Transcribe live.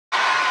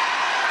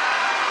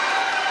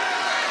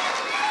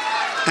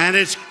And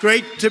it's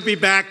great to be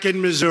back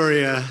in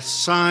Missouri, a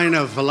sign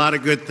of a lot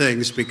of good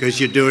things because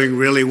you're doing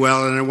really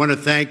well. And I want to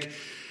thank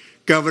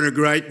Governor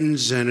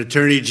Greitens and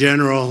Attorney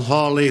General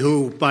Hawley,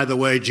 who, by the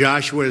way,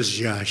 Josh, where's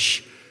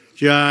Josh?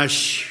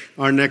 Josh,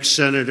 our next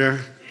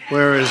senator,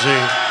 where is he?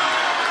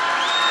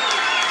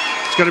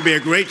 He's going to be a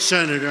great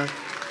senator.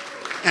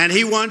 And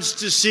he wants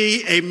to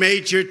see a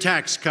major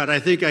tax cut.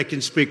 I think I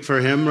can speak for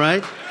him,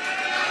 right?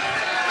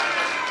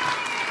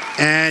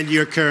 And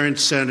your current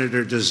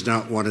senator does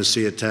not want to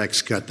see a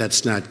tax cut.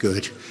 That's not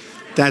good.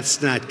 That's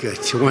not good.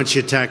 He wants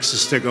your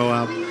taxes to go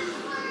up.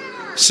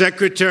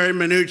 Secretary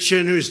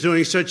Mnuchin, who's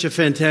doing such a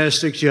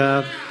fantastic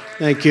job.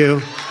 Thank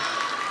you.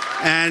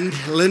 And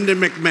Linda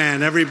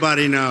McMahon,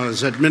 everybody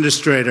knows,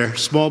 administrator,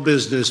 small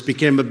business,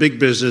 became a big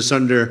business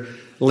under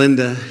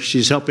Linda.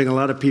 She's helping a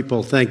lot of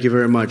people. Thank you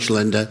very much,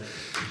 Linda.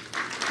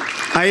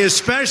 I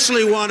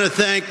especially want to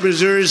thank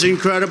Missouri's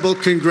incredible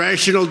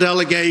congressional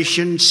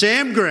delegation,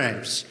 Sam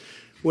Graves.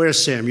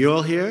 Where's Sam? You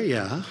all here?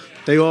 Yeah.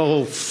 They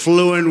all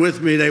flew in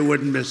with me. They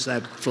wouldn't miss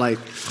that flight.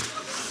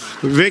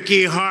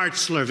 Vicky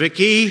Hartzler.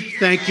 Vicky,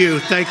 thank you.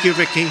 Thank you,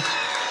 Vicky.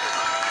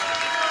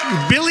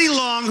 Billy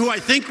Long, who I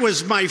think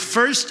was my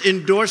first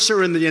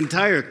endorser in the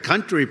entire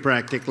country,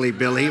 practically,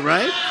 Billy,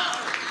 right?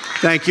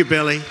 Thank you,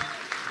 Billy.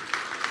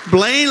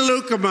 Blaine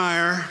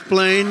Lukemeyer.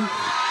 Blaine.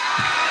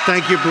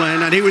 Thank you,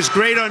 Blaine. And he was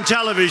great on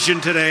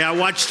television today. I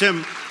watched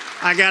him.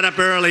 I got up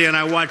early and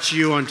I watched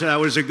you on television. That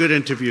was a good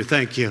interview.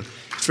 Thank you.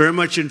 Very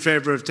much in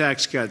favor of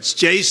tax cuts.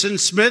 Jason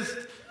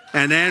Smith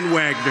and Ann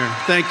Wagner.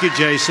 Thank you,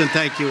 Jason.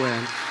 Thank you,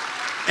 Ann.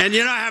 And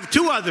you know, I have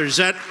two others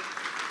that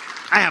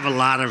I have a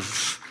lot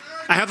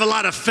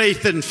of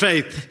faith in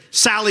faith.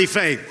 Sally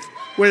Faith.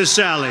 Where's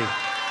Sally?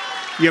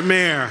 Your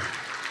mayor.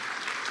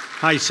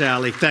 Hi,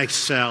 Sally. Thanks,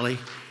 Sally.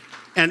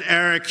 And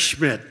Eric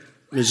Schmidt,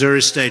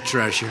 Missouri State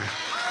Treasurer.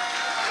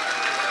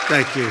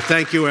 Thank you.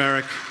 Thank you,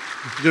 Eric.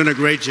 You're doing a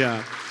great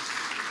job.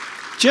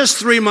 Just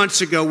 3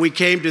 months ago, we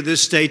came to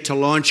this state to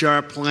launch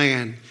our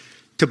plan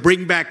to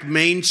bring back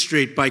Main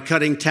Street by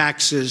cutting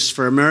taxes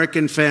for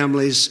American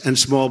families and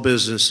small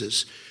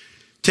businesses.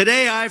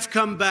 Today, I've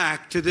come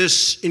back to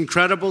this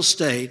incredible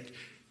state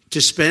to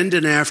spend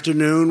an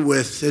afternoon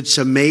with its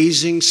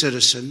amazing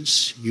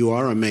citizens. You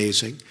are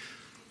amazing.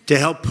 To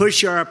help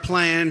push our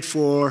plan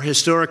for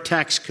historic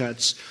tax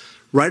cuts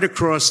right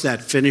across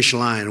that finish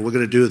line. We're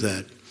going to do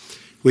that.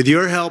 With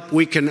your help,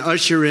 we can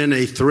usher in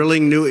a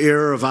thrilling new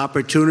era of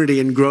opportunity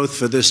and growth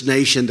for this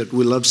nation that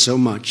we love so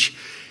much.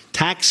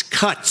 Tax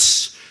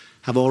cuts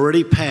have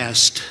already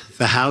passed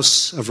the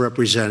House of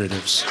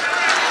Representatives.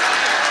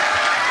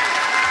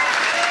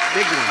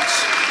 Big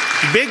ones.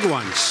 Big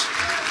ones.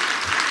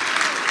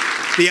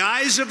 The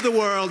eyes of the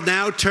world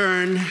now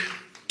turn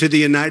to the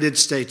United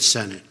States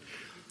Senate.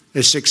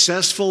 A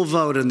successful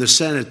vote in the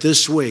Senate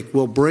this week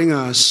will bring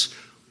us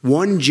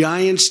one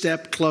giant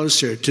step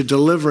closer to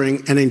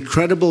delivering an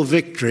incredible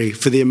victory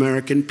for the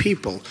American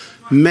people.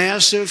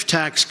 Massive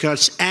tax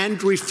cuts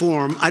and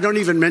reform. I don't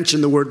even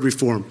mention the word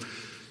reform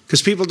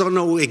because people don't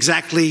know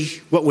exactly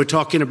what we're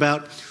talking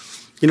about.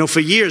 You know,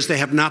 for years they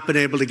have not been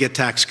able to get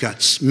tax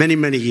cuts, many,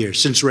 many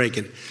years, since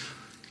Reagan.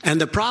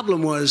 And the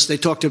problem was they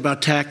talked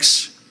about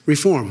tax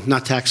reform,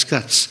 not tax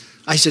cuts.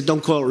 I said,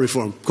 don't call it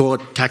reform, call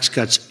it tax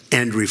cuts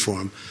and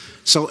reform.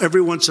 So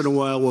every once in a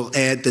while we'll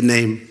add the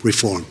name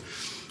reform.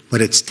 But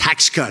it's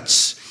tax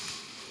cuts.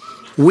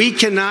 We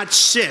cannot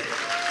sit,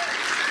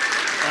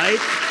 right?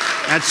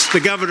 That's the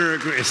governor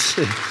agrees.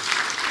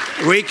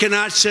 We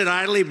cannot sit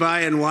idly by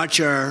and watch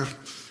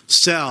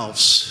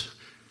ourselves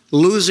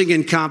losing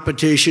in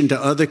competition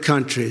to other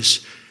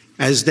countries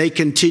as they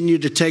continue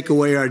to take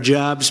away our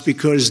jobs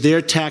because their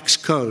tax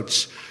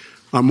codes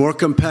are more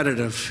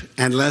competitive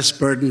and less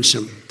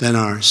burdensome than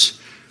ours.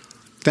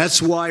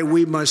 That's why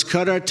we must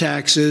cut our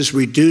taxes,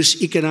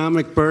 reduce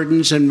economic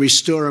burdens, and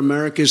restore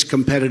America's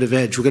competitive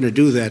edge. We're going to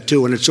do that,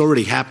 too, and it's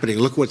already happening.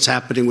 Look what's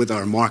happening with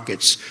our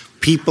markets.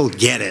 People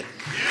get it.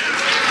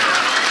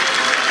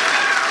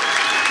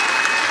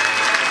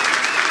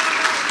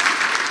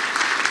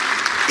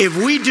 If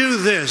we do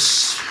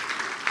this,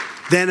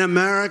 then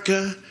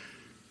America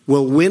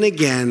will win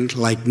again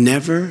like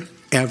never,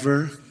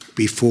 ever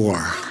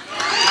before.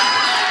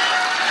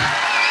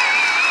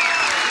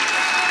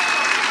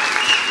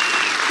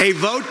 A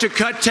vote to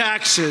cut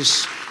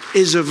taxes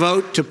is a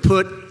vote to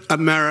put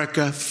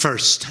America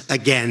first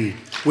again.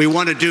 We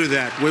want to do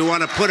that. We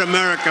want to put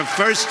America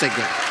first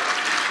again.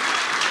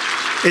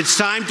 It's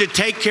time to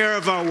take care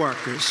of our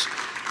workers,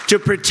 to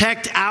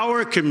protect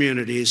our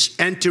communities,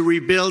 and to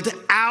rebuild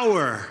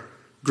our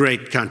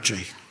great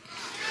country.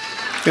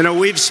 You know,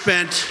 we've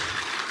spent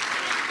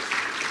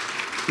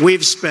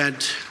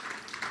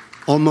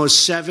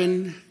almost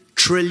 $7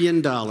 trillion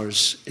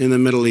in the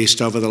Middle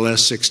East over the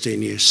last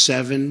 16 years.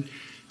 $7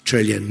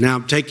 trillion. Now,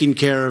 I'm taking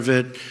care of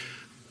it.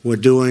 We're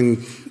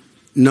doing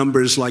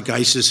numbers like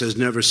ISIS has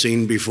never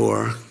seen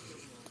before.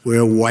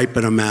 We're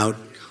wiping them out.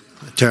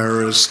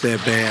 Terrorists, they're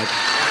bad.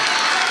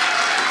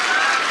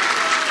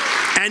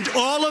 And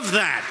all of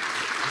that.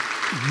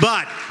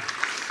 But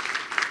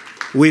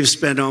We've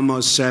spent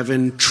almost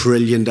 $7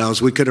 trillion.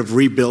 We could have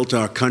rebuilt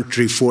our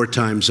country 4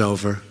 times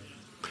over.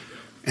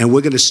 And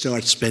we're going to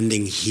start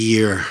spending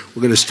here.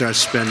 We're going to start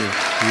spending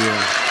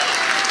here.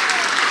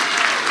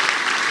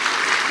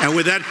 And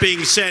with that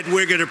being said,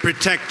 we're going to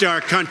protect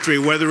our country,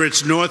 whether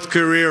it's North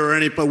Korea or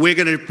any, but we're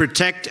going to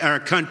protect our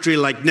country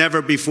like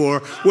never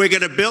before. We're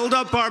going to build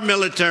up our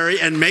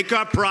military and make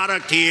our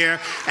product here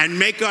and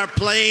make our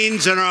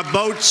planes and our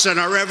boats and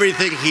our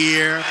everything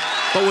here.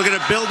 But we're going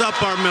to build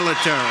up our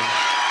military.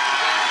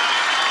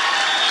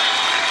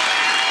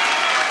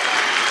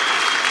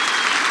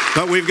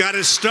 But we've got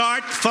to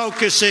start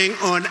focusing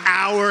on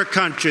our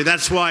country.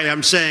 That's why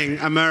I'm saying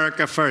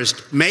America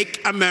first.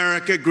 Make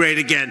America great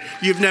again.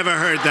 You've never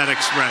heard that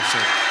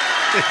expression.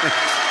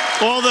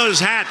 All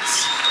those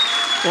hats,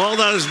 all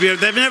those,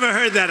 they've never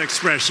heard that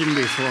expression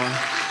before.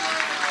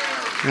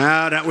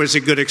 That was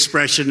a good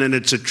expression, and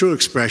it's a true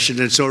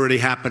expression. It's already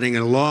happening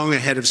and long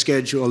ahead of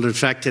schedule. In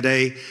fact,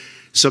 today,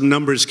 some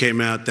numbers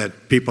came out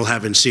that people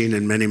haven't seen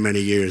in many,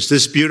 many years.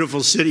 This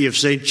beautiful city of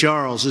St.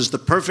 Charles is the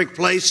perfect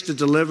place to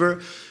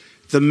deliver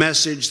the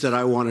message that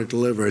I want to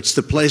deliver. It's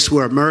the place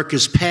where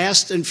America's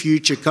past and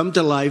future come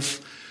to life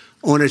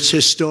on its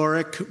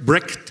historic,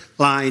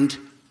 brick-lined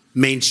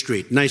Main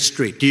Street. Nice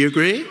street. Do you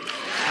agree?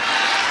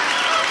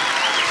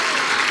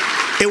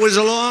 It was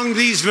along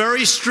these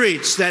very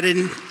streets that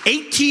in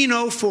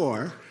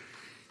 1804,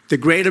 the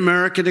great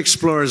American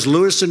explorers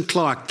Lewis and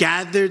Clark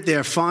gathered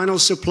their final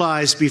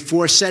supplies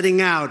before setting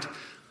out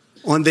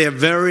on their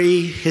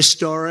very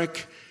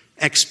historic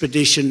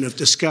expedition of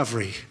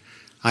discovery.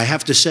 I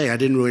have to say, I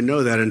didn't really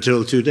know that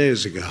until 2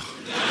 days ago.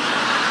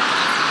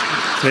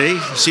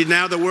 See,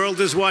 now the world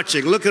is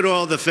watching. Look at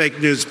all the fake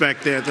news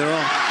back there. They're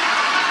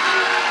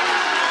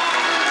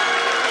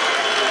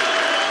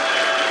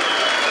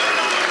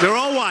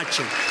all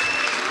watching.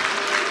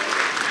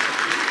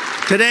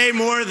 Today,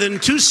 more than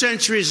 2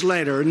 centuries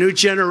later, a new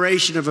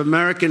generation of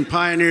American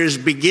pioneers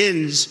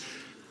begins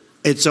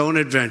its own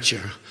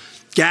adventure,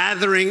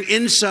 gathering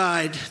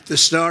inside the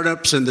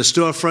startups and the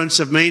storefronts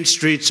of main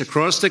streets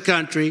across the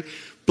country,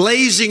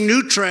 blazing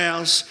new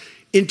trails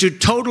into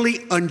totally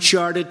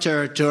uncharted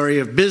territory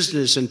of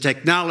business and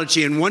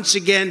technology, and once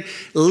again,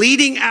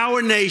 leading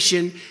our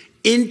nation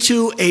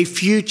into a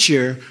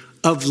future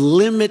of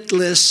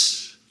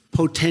limitless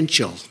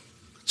potential.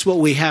 It's what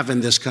we have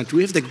in this country.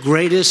 We have the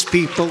greatest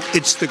people.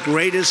 It's the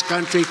greatest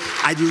country.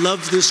 I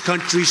love this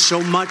country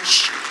so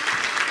much.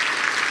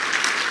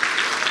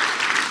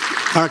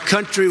 Our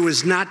country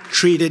was not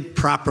treated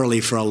properly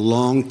for a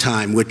long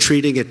time. We're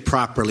treating it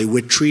properly.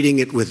 We're treating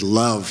it with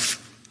love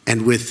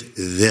and with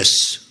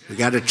this. We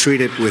got to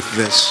treat it with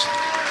this.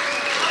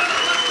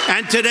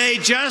 And today,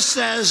 just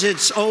as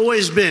it's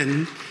always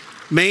been,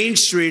 Main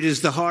Street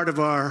is the heart of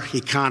our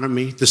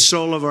economy, the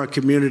soul of our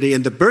community,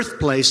 and the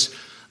birthplace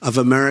of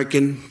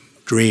American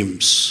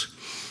dreams.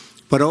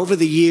 But over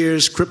the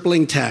years,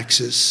 crippling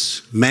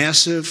taxes,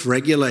 massive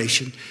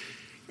regulation,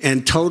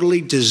 and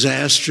totally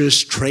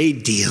disastrous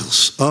trade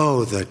deals.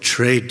 Oh, the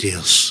trade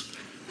deals.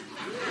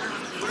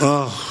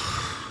 Oh,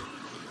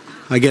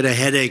 I get a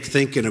headache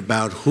thinking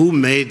about who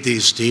made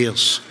these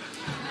deals.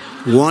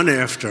 One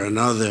after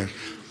another.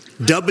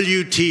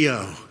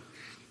 WTO,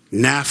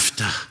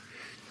 NAFTA,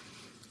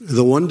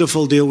 the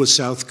wonderful deal with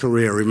South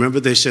Korea.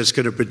 Remember they said it's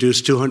going to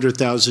produce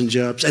 200,000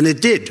 jobs? And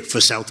it did for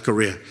South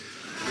Korea.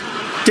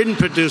 Didn't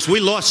produce, we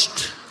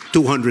lost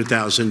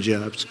 200,000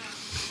 jobs.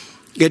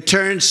 It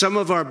turned some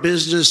of our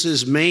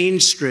businesses' main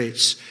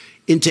streets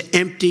into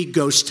empty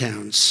ghost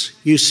towns.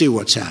 You see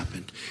what's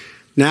happened.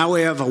 Now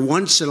we have a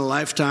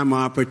once-in-a-lifetime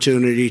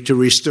opportunity to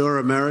restore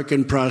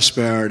American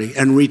prosperity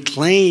and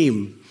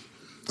reclaim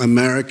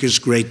America's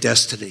great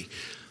destiny.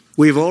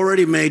 We've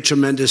already made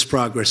tremendous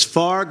progress,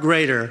 far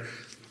greater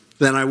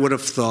than I would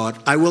have thought.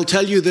 I will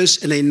tell you this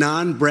in a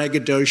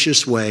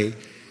non-braggadocious way.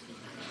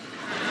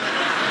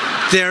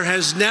 There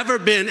has never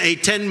been a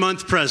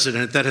 10-month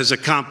president that has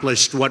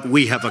accomplished what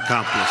we have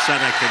accomplished. That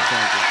I can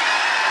tell you.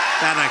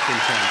 That I can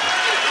tell you.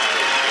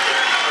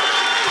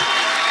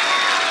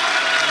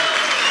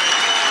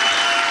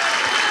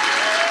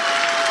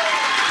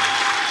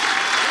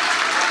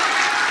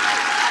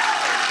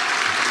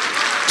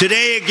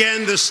 Today,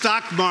 again, the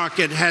stock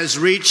market has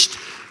reached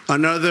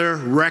another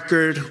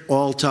record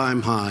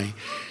all-time high.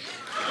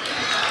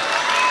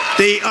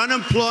 The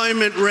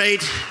unemployment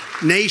rate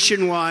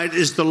nationwide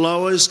is the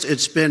lowest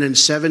it's been in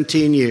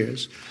 17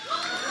 years.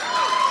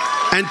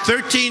 And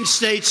 13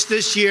 states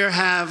this year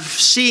have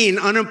seen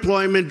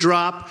unemployment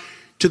drop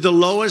to the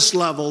lowest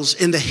levels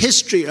in the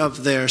history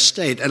of their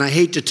state. And I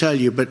hate to tell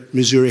you, but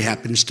Missouri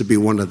happens to be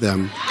one of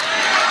them.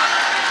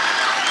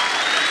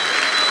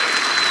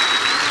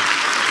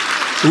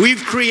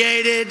 We've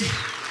created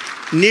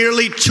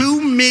nearly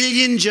 2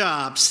 million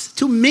jobs.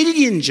 2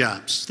 million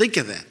jobs. Think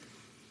of that.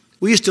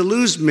 We used to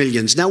lose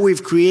millions. Now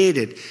we've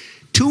created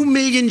 2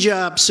 million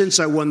jobs since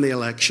I won the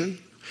election.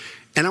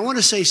 And I want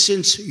to say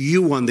since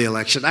you won the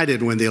election. I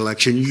didn't win the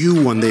election.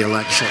 You won the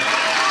election.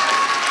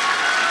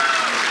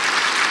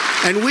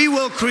 And we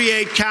will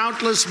create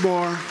countless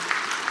more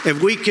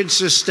if we can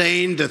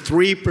sustain the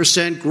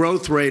 3%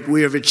 growth rate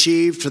we have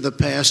achieved for the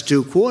past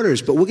 2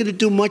 quarters. But we're going to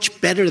do much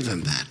better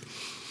than that.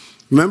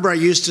 Remember, I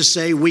used to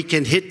say we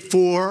can hit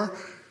 4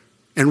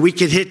 and we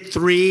can hit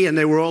 3, and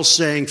they were all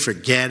saying,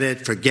 forget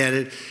it, forget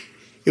it.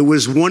 It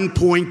was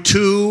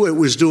 1.2. It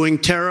was doing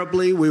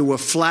terribly. We were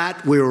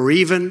flat. We were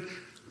even.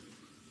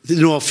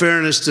 In all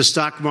fairness, the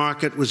stock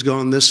market was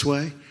going this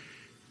way.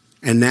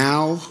 And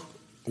now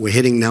we're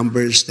hitting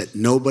numbers that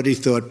nobody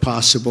thought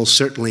possible,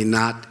 certainly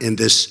not in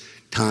this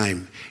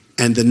time.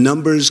 And the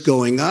numbers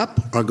going up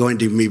are going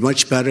to be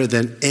much better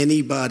than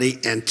anybody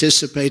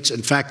anticipates.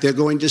 In fact, they're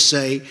going to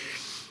say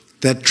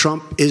that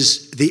Trump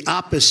is the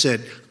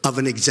opposite of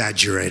an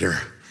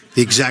exaggerator,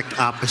 the exact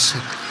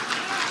opposite.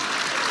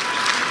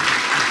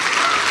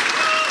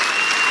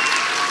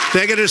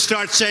 They're going to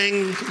start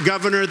saying,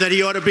 Governor, that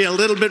he ought to be a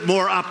little bit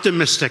more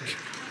optimistic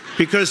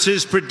because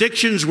his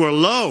predictions were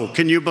low.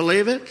 Can you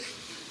believe it?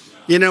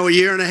 You know, a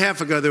year and a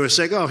half ago, they were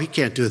saying, oh, he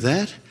can't do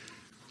that.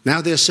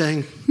 Now they're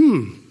saying,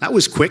 that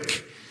was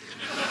quick.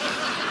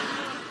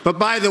 But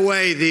by the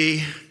way,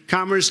 the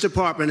Commerce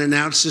Department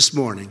announced this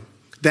morning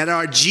that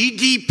our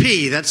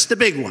GDP, that's the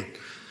big one,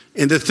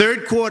 in the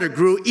 3rd quarter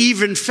grew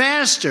even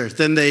faster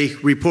than they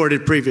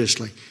reported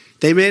previously.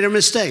 They made a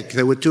mistake.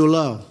 They were too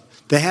low.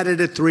 They had it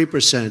at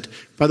 3%.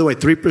 By the way,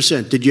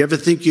 3%. Did you ever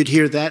think you'd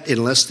hear that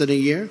in less than a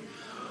year?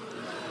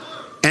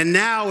 And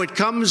now it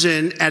comes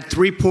in at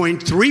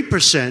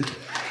 3.3%,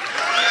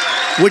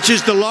 which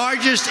is the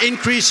largest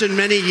increase in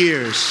many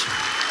years.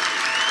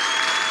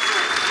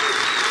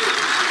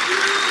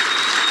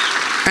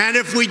 And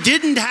if we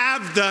didn't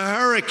have the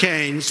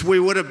hurricanes, we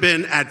would have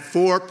been at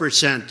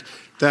 4%.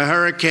 The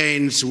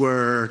hurricanes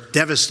were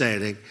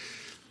devastating.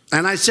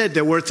 And I said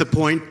they're worth a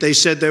point. They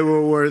said they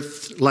were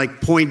worth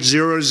like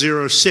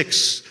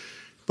 0.006.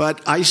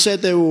 But I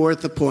said they were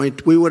worth a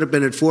point. We would have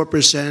been at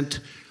 4%,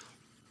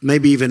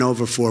 maybe even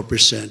over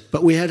 4%.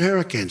 But we had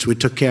hurricanes. We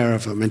took care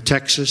of them. In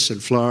Texas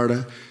and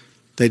Florida,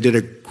 they did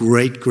a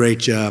great, great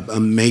job,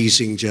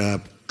 amazing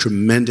job,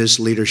 tremendous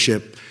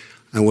leadership.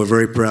 And we're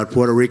very proud.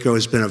 Puerto Rico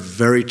has been a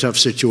very tough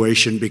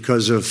situation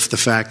because of the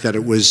fact that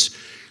it was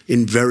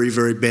in very,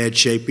 very bad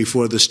shape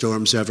before the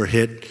storms ever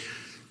hit.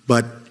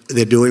 But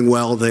they're doing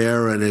well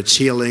there, and it's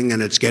healing,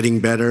 and it's getting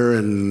better,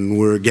 and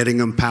we're getting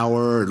them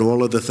power and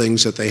all of the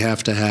things that they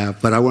have to have.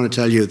 But I want to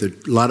tell you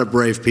that a lot of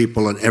brave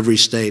people in every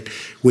state.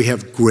 We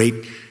have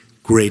great,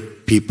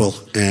 great people,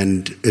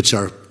 and it's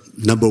our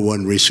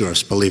 #1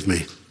 resource, believe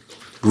me.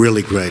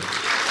 Really great.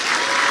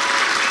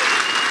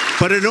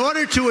 But in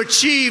order to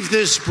achieve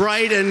this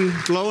bright and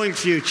glowing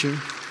future,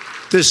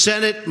 the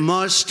Senate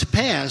must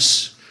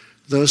pass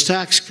those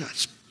tax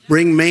cuts,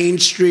 bring Main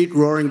Street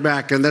roaring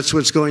back, and that's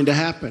what's going to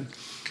happen.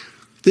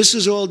 This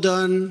is all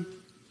done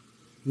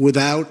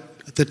without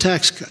the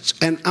tax cuts.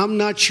 And I'm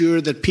not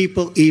sure that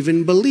people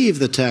even believe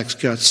the tax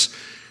cuts.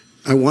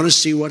 I want to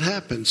see what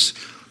happens.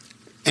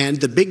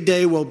 And the big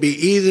day will be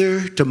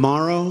either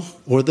tomorrow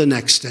or the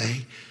next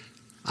day.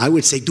 I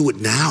would say do it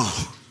now.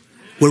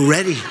 We're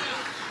ready.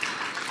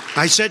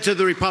 I said to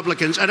the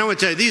Republicans, and I want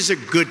to tell you, these are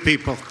good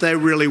people. They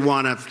really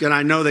want to, and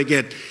I know they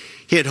get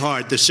hit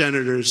hard, the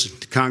senators,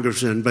 the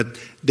congressmen, but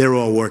they're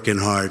all working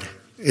hard.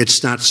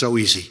 It's not so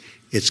easy.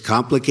 It's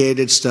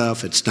complicated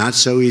stuff. It's not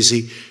so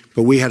easy.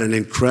 But we had an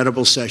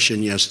incredible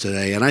session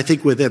yesterday, and I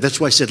think we're there.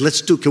 That's why I said,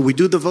 can we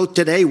do the vote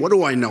today? What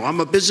do I know? I'm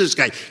a business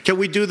guy. Can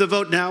we do the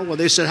vote now? Well,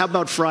 they said, how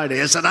about Friday?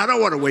 I said, I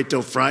don't want to wait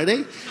till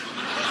Friday.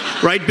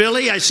 Right,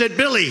 Billy? I said,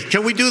 Billy,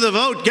 can we do the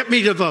vote? Get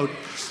me to vote.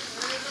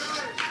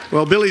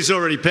 Well, Billy's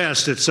already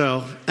passed it,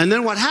 so. And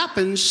then what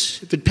happens,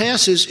 if it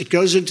passes, it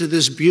goes into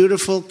this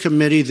beautiful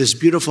committee, this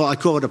beautiful, I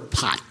call it a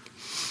pot.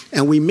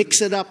 And we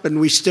mix it up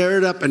and we stir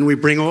it up and we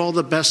bring all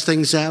the best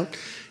things out.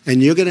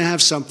 And you're going to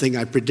have something,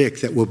 I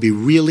predict, that will be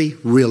really,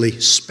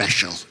 really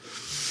special.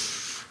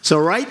 So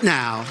right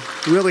now,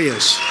 really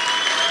is.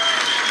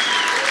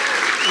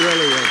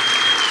 Really is.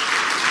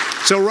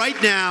 So right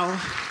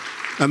now,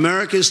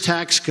 America's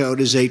tax code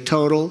is a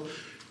total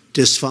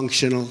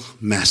dysfunctional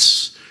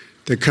mess.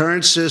 The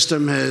current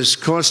system has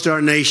cost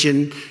our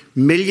nation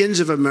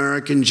millions of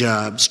American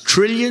jobs,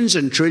 trillions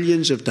and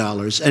trillions of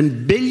dollars,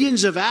 and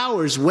billions of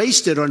hours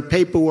wasted on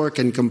paperwork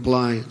and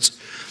compliance.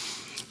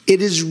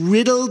 It is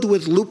riddled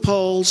with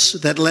loopholes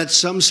that let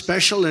some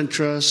special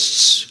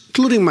interests,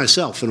 including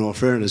myself, in all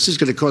fairness, this is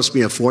going to cost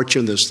me a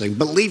fortune, this thing.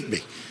 Believe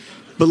me.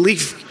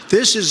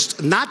 This is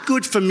not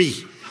good for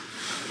me.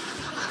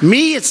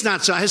 Me, it's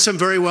not so. I have some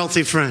very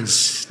wealthy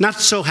friends.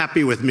 Not so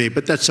happy with me,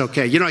 but that's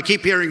okay. You know, I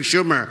keep hearing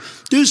Schumer,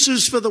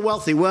 deuces for the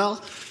wealthy.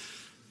 Well,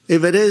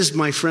 if it is,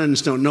 my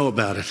friends don't know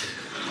about it.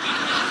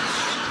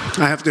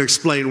 I have to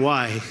explain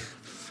why.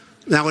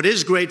 Now, it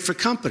is great for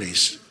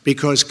companies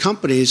because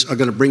companies are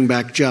going to bring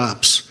back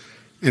jobs,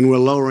 and we're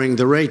lowering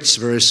the rates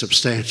very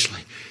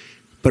substantially.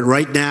 But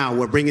right now,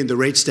 we're bringing the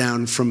rates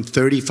down from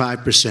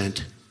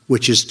 35%,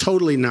 which is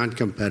totally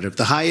non-competitive,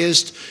 the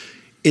highest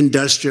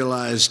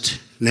industrialized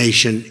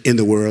nation in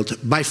the world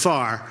by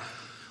far,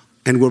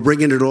 and we're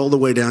bringing it all the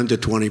way down to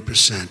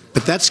 20%.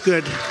 But that's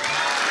good.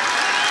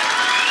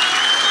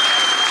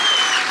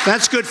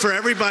 That's good for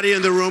everybody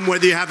in the room,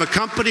 whether you have a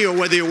company or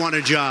whether you want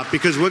a job,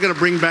 because we're going to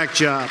bring back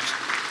jobs.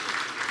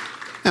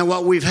 And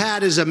what we've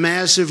had is a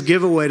massive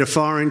giveaway to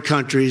foreign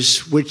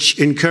countries, which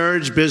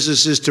encourage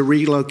businesses to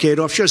relocate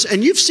offshore.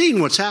 And you've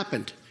seen what's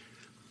happened.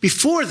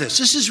 Before this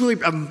is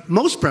really, I'm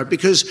most proud,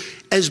 because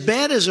as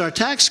bad as our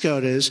tax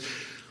code is,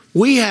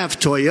 we have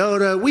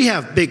Toyota, we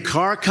have big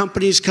car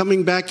companies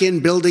coming back in,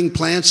 building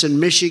plants in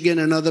Michigan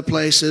and other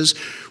places.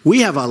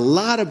 We have a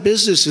lot of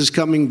businesses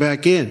coming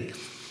back in,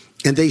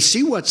 and they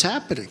see what's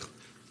happening.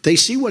 They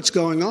see what's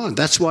going on.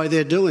 That's why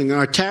they're doing.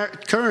 Our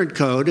current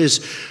code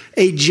is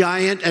a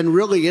giant, and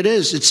really it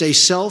is. It's a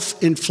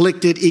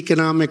self-inflicted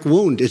economic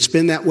wound. It's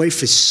been that way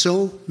for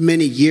so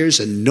many years,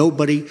 and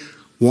nobody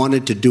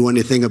wanted to do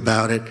anything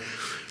about it.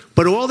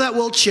 But all that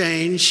will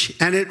change,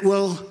 and it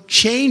will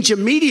change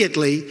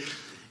immediately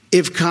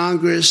if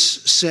Congress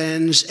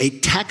sends a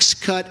tax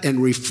cut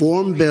and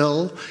reform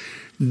bill,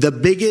 the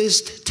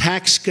biggest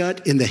tax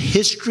cut in the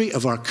history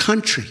of our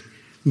country,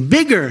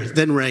 bigger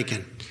than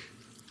Reagan.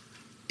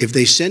 If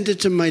they send it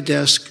to my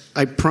desk,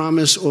 I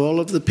promise all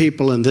of the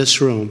people in this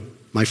room,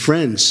 my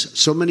friends,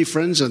 so many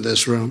friends in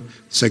this room,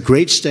 it's a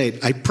great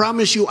state, I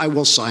promise you I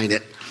will sign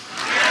it.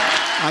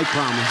 I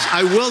promise.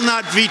 I will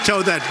not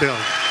veto that bill.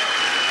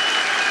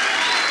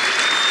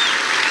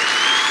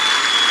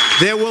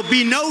 There will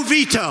be no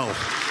veto.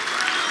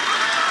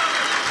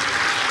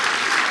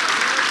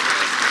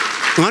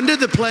 Under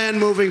the plan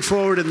moving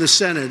forward in the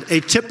Senate,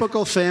 a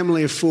typical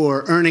family of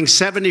four earning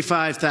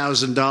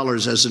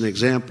 $75,000 as an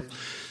example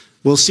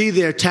will see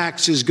their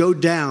taxes go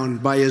down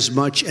by as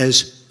much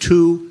as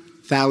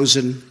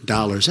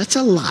 $2,000. That's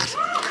a lot.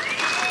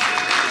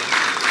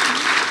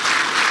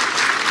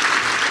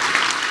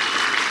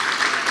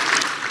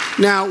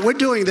 Now, we're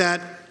doing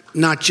that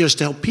not just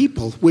to help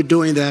people. We're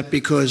doing that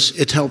because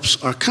it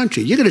helps our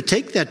country. You're going to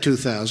take that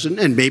 $2,000,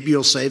 and maybe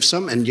you'll save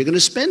some, and you're going to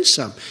spend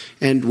some.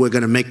 And we're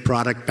going to make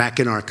product back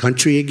in our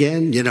country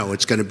again. You know,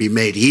 it's going to be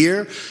made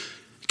here.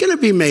 It's going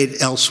to be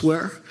made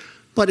elsewhere,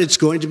 but it's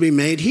going to be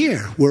made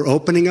here. We're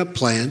opening up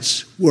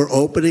plants. We're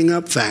opening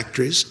up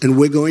factories, and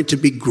we're going to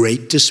be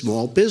great to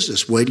small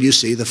business. Wait till you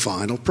see the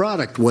final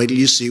product. Wait till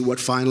you see what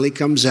finally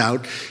comes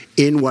out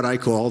in what I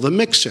call the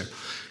mixer.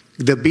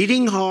 The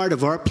beating heart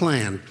of our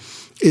plan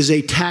is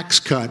a tax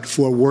cut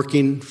for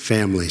working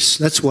families.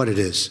 That's what it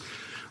is.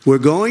 We're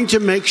going to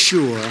make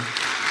sure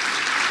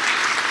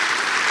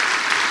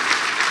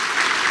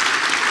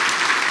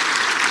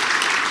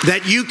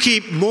that you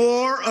keep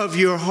more of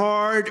your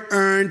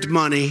hard-earned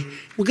money.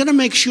 We're going to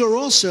make sure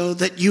also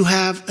that you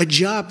have a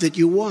job that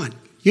you want.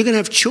 You're going to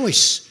have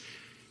choice.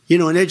 You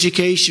know, in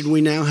education,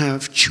 we now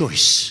have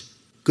choice.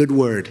 Good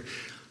word.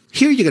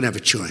 Here, you're going to have a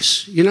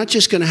choice. You're not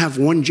just going to have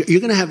one job. You're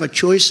going to have a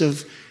choice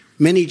of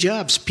many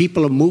jobs.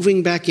 People are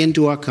moving back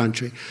into our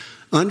country.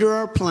 Under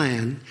our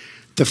plan,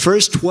 the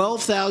first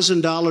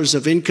 $12,000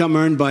 of income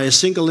earned by a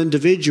single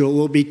individual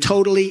will be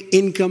totally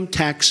income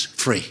tax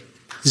free.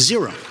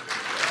 Zero.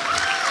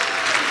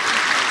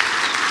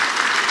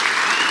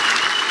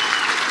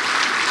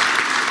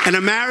 And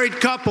a married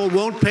couple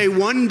won't pay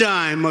one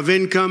dime of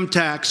income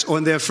tax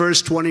on their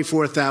first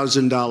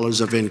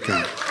 $24,000 of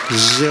income.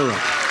 Zero.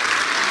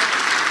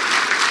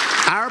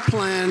 Our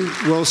plan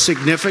will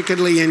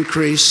significantly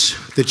increase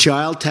the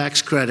child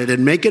tax credit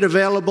and make it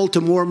available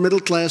to more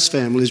middle-class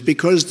families,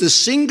 because the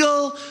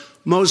single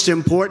most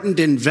important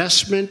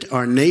investment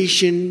our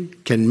nation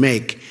can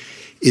make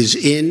is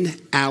in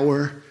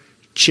our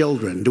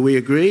children. Do we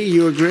agree?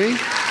 You agree?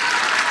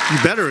 You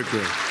better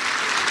agree.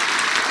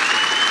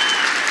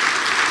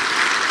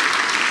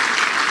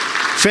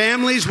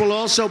 Families will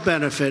also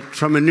benefit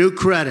from a new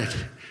credit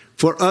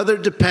for other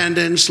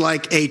dependents,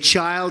 like a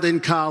child in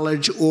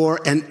college or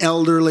an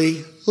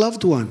elderly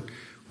loved one.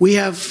 We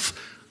have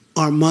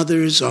our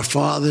mothers, our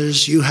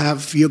fathers, you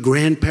have your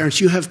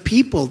grandparents, you have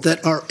people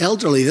that are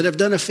elderly that have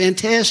done a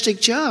fantastic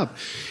job.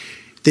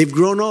 They've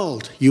grown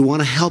old. You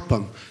want to help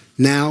them.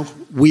 Now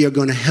we are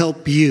going to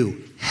help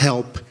you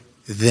help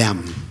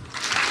them.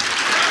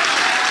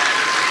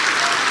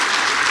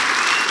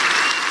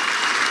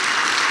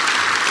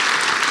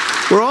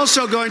 We're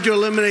also going to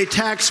eliminate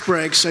tax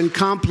breaks and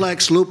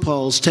complex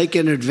loopholes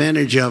taken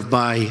advantage of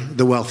by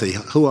the wealthy.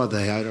 Who are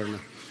they? I don't know.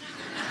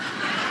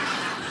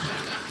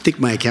 I think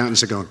my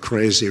accountants are going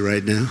crazy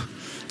right now.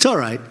 It's all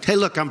right. Hey,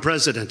 look, I'm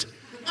president.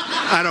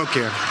 I don't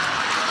care.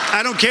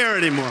 I don't care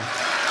anymore.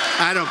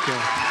 I don't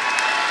care.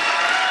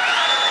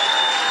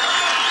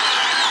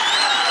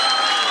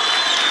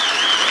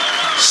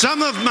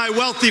 Some of my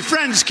wealthy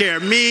friends care.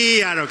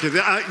 Me, I don't care.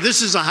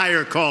 This is a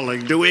higher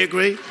calling. Do we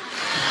agree?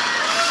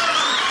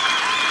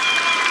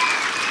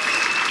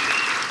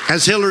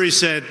 As Hillary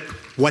said,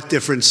 what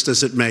difference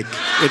does it make?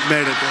 It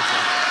made a difference.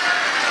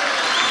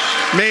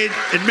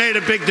 It made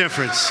a big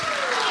difference.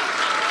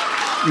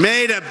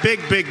 Made a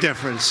big, big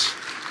difference.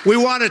 We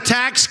want a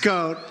tax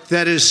code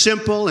that is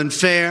simple and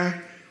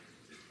fair,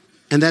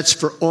 and that's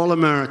for all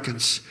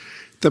Americans.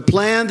 The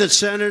plan that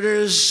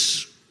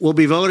senators will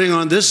be voting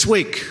on this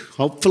week,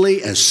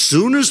 hopefully as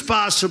soon as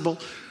possible,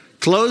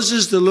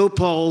 closes the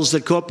loopholes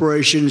that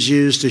corporations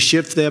use to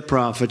shift their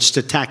profits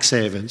to tax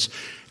havens,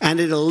 and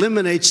it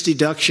eliminates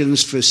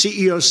deductions for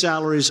CEO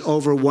salaries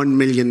over $1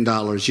 million.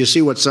 You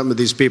see what some of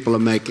these people are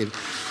making.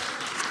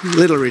 A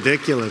little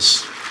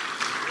ridiculous.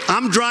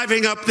 I'm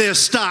driving up their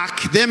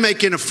stock. They're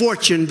making a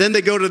fortune. Then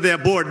they go to their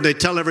board and they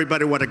tell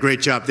everybody what a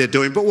great job they're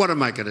doing. But what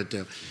am I going to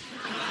do?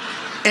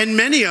 And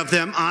many of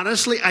them,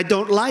 honestly, I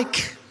don't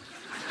like.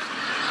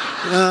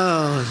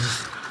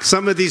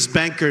 Some of these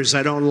bankers,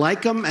 I don't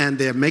like them, and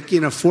they're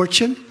making a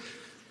fortune.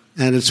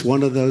 And it's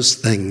one of those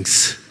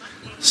things.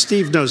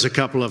 Steve knows a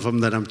couple of them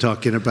that I'm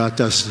talking about,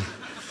 doesn't he?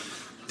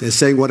 They're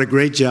saying what a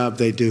great job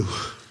they do.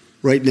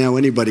 Right now,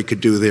 anybody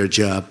could do their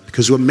job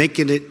because we're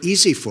making it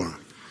easy for them.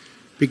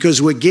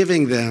 Because we're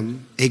giving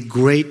them a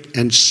great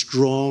and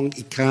strong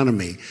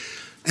economy.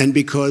 And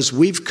because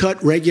we've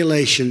cut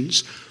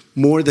regulations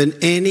more than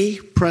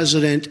any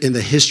president in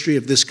the history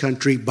of this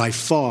country by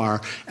far,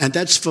 and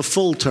that's for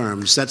full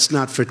terms. That's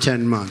not for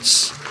 10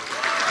 months.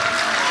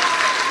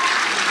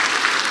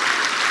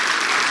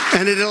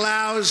 And it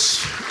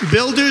allows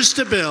builders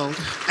to build,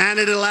 and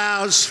it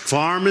allows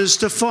farmers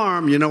to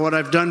farm. You know what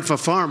I've done for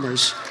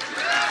farmers?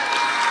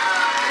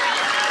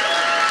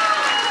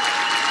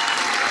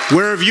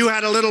 Where if you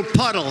had a little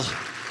puddle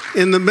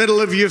in the middle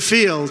of your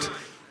field,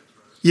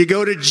 you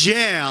go to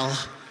jail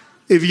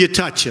if you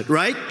touch it,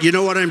 right? You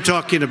know what I'm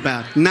talking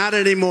about. Not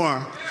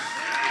anymore.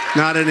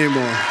 Not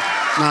anymore.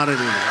 Not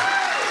anymore.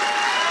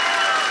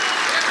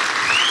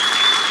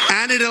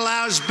 And it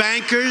allows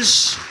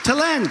bankers to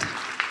lend.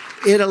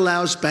 It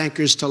allows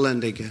bankers to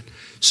lend again.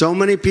 So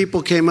many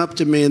people came up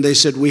to me and they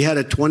said, we had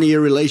a 20-year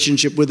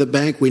relationship with a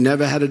bank. We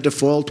never had a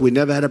default. We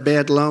never had a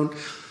bad loan.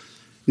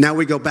 Now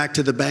we go back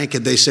to the bank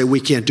and they say, we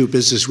can't do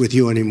business with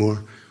you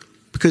anymore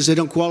because they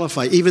don't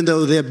qualify, even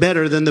though they're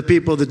better than the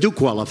people that do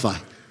qualify.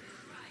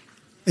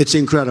 It's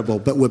incredible,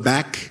 but we're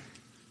back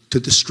to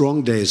the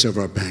strong days of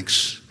our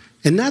banks.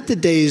 And not the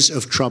days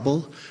of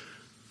trouble.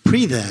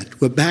 Pre that,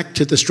 we're back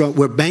to the strong,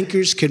 where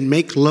bankers can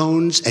make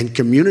loans and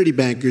community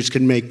bankers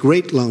can make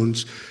great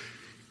loans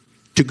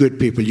to good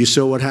people. You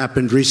saw what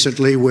happened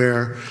recently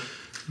where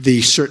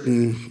the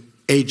certain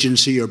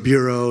agency or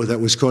bureau that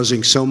was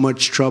causing so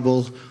much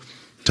trouble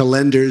to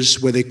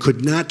lenders where they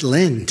could not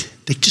lend.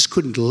 They just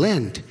couldn't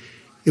lend.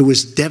 It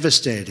was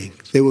devastating.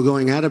 They were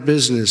going out of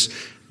business.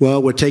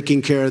 Well, we're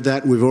taking care of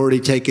that. We've already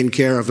taken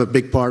care of a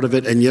big part of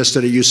it. And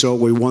yesterday you saw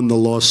we won the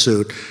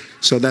lawsuit.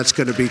 So that's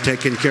going to be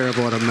taken care of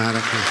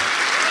automatically.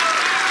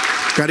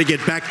 Got to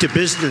get back to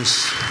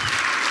business.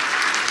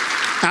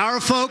 Our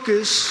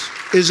focus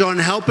is on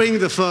helping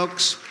the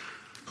folks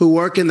who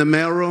work in the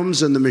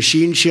mailrooms and the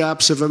machine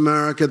shops of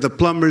America, the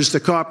plumbers, the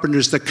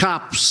carpenters, the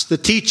cops, the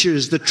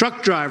teachers, the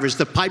truck drivers,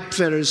 the pipe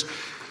fitters,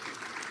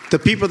 the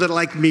people that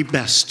like me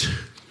best.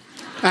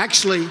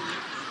 Actually,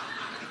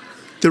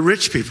 the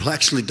rich people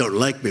actually don't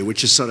like me,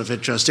 which is sort of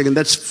interesting, and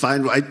that's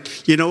fine.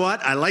 You know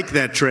what? I like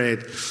that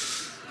trade.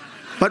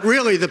 But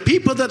really, the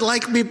people that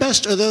like me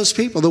best are those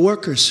people, the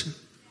workers.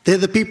 They're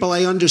the people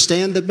I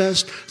understand the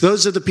best.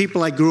 Those are the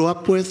people I grew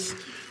up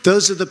with.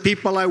 Those are the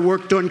people I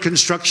worked on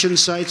construction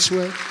sites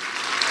with.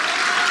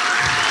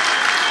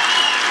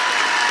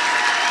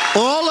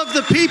 All of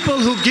the people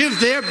who give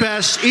their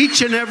best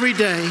each and every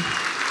day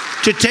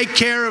to take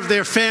care of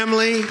their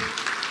family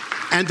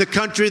and the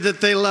country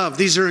that they love.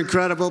 These are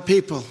incredible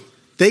people.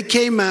 They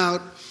came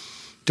out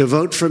to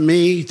vote for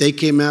me. They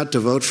came out to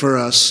vote for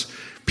us.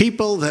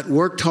 People that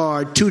worked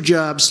hard, 2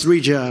 jobs,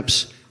 3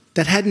 jobs,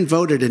 that hadn't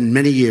voted in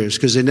many years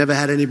because they never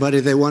had anybody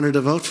they wanted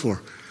to vote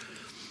for.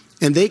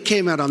 And they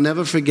came out, I'll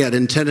never forget,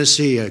 in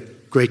Tennessee, a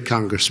great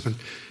congressman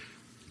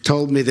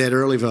told me that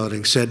early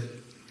voting, said,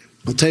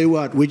 I'll tell you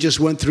what, we just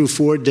went through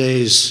 4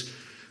 days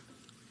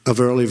of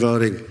early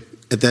voting.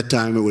 At that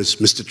time, it was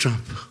Mr.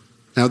 Trump.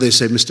 Now they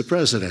say Mr.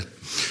 President.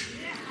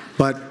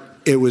 But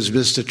it was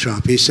Mr.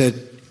 Trump. He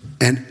said,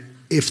 and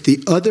if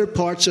the other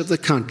parts of the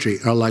country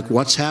are like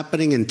what's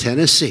happening in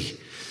Tennessee,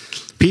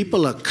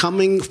 people are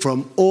coming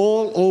from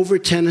all over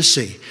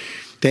Tennessee.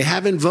 They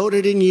haven't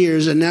voted in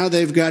years, and now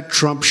they've got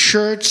Trump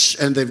shirts,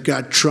 and they've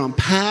got Trump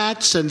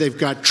hats, and they've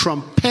got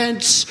Trump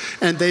pence,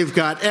 and they've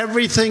got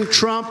everything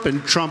Trump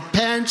and Trump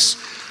pence.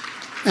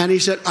 And he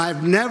said,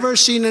 I've never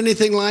seen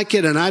anything like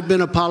it, and I've been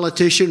a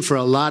politician for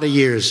a lot of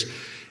years.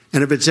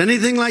 And if it's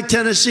anything like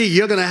Tennessee,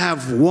 you're going to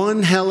have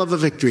one hell of a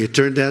victory. It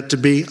turned out to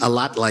be a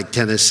lot like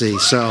Tennessee.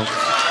 So,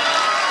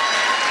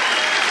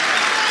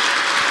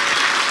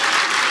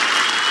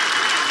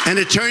 and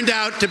it turned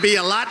out to be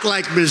a lot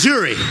like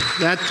Missouri.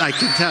 That I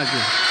can tell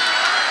you.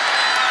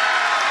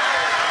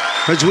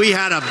 Because we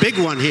had a big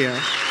one here.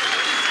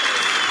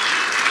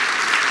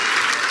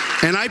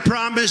 And I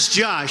promised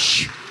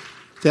Josh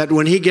that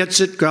when he gets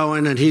it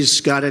going, and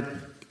he's got it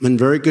in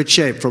very good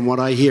shape from what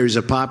I hear, he's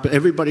a pop.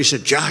 Everybody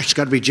said, Josh, it's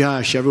got to be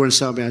Josh. Everyone's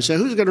telling me. I said,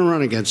 who's going to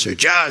run against her?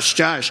 Josh,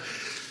 Josh.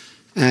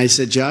 And I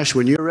said, Josh,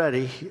 when you're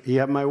ready, you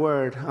have my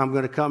word. I'm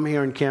going to come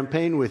here and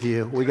campaign with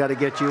you. We got to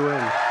get you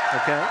in,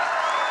 okay?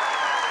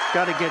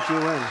 Got to get you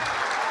in.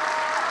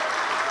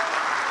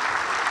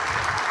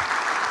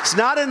 It's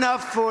not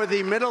enough for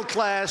the middle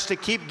class to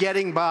keep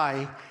getting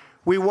by.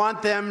 We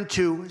want them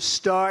to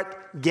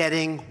start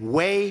getting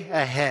way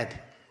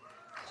ahead.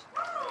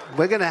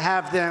 We're going to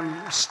have them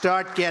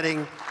start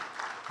getting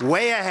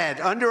way ahead.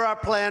 Under our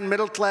plan,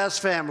 middle-class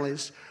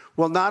families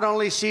will not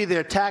only see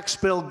their tax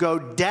bill go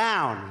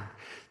down,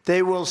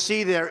 they will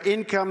see their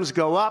incomes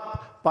go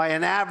up by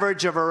an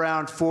average of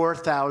around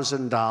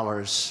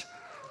 $4,000.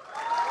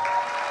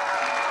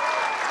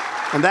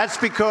 And that's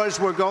because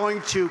we're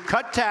going to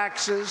cut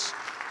taxes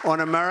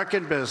on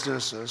American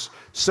businesses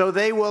so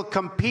they will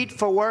compete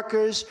for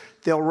workers,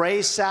 they'll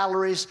raise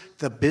salaries,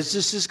 the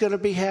business is going to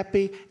be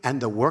happy, and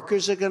the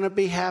workers are going to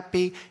be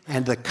happy,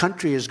 and the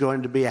country is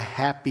going to be a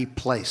happy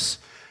place.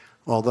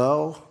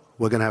 Although,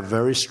 we're going to have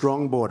very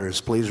strong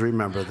borders. Please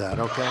remember that,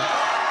 okay?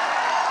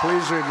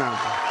 Please remember.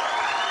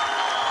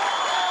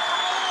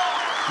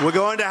 We're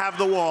going to have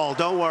the wall.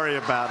 Don't worry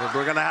about it.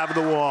 We're going to have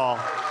the wall.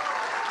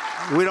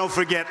 We don't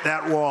forget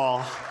that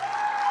wall.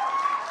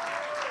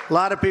 A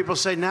lot of people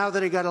say, now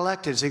that he got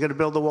elected, is he going to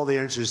build the wall? The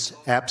answer is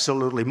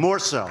absolutely. More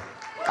so.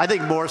 I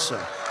think more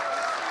so.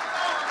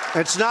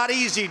 It's not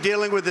easy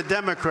dealing with the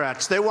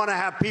Democrats. They want to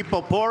have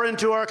people pour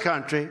into our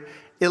country,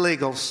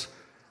 illegals.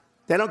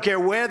 They don't care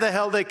where the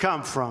hell they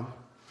come from.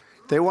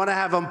 They want to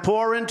have them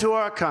pour into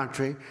our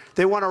country.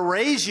 They want to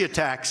raise your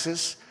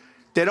taxes.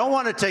 They don't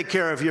want to take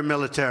care of your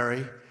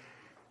military.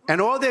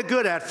 And all they're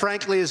good at,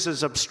 frankly,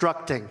 is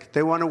obstructing.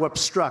 They want to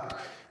obstruct.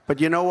 But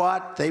you know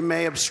what? They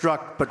may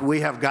obstruct, but we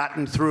have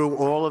gotten through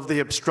all of the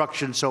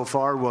obstruction so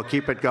far. We'll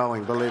keep it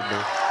going, believe me.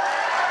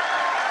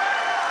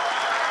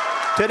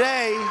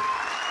 Today,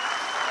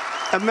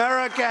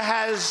 America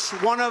has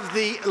one of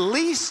the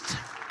least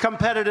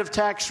competitive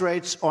tax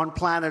rates on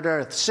planet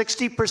Earth.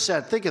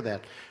 60%, think of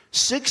that.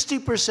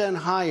 60%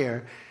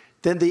 higher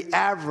than the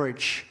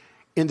average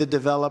in the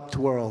developed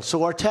world.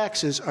 So our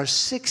taxes are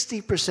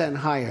 60%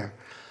 higher.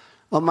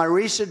 On my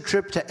recent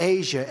trip to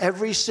Asia,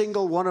 every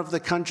single one of the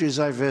countries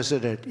I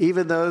visited,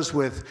 even those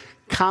with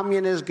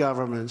communist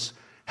governments,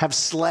 have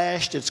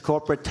slashed its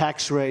corporate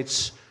tax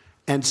rates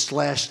and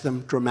slashed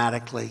them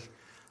dramatically.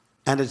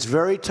 And it's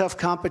very tough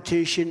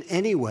competition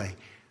anyway.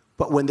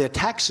 But when their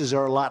taxes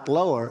are a lot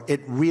lower,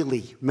 it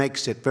really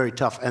makes it very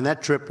tough. And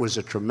that trip was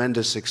a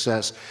tremendous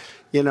success.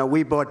 You know,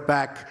 we bought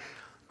back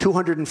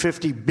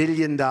 $250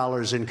 billion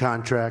in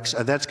contracts,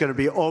 and that's going to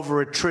be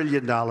over $1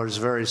 trillion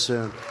very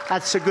soon.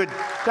 That's a good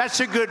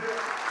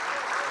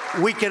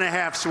week and a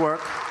half's work.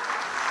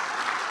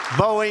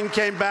 Boeing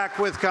came back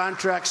with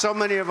contracts. So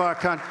many of our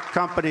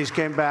companies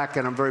came back,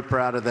 and I'm very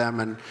proud of them,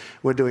 and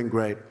we're doing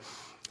great.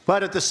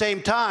 But at the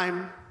same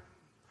time,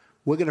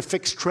 we're going to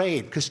fix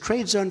trade, because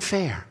trade's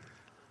unfair.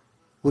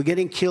 We're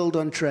getting killed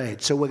on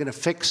trade, so we're going to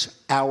fix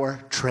our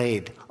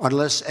trade,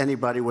 unless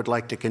anybody would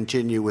like to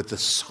continue with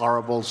this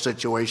horrible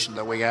situation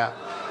that we have.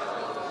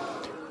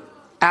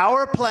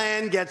 Our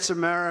plan gets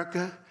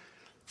America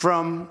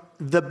from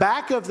the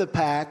back of the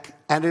pack,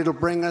 and it'll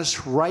bring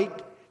us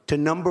right to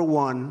number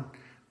one,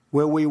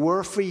 where we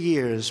were for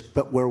years,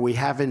 but where we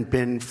haven't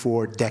been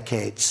for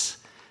decades.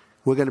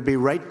 We're going to be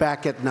right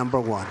back at number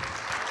one.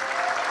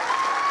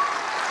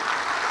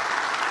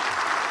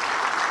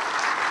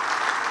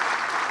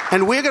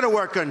 And we're going to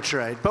work on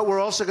trade, but we're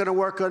also going to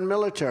work on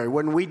military.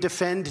 When we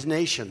defend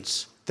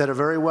nations that are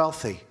very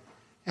wealthy,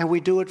 and we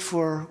do it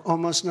for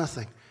almost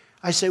nothing.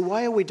 I say,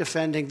 why are we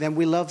defending them?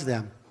 We love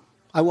them.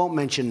 I won't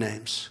mention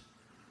names,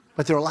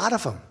 but there are a lot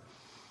of them.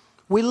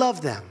 We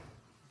love them.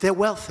 They're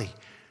wealthy.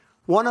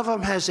 One of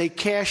them has a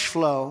cash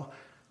flow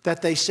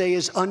that they say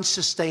is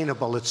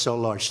unsustainable. It's so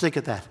large. Think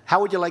of that. How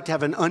would you like to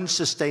have an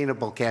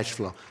unsustainable cash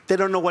flow? They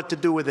don't know what to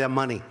do with their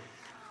money.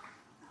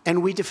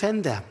 And we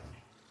defend them.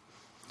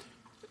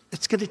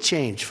 It's going to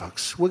change,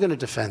 folks. We're going to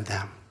defend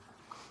them.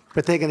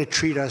 But they're going to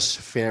treat us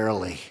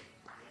fairly.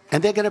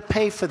 And they're going to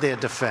pay for their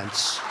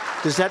defense.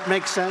 Does that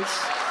make sense?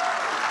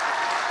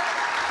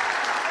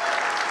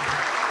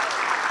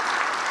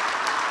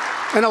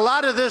 And a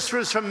lot of this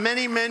was from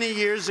many, many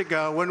years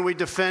ago when we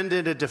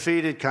defended a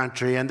defeated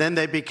country, and then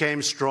they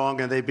became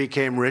strong and they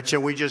became rich,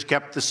 and we just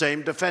kept the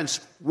same defense.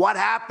 What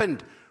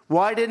happened?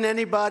 Why didn't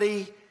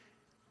anybody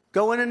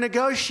go in and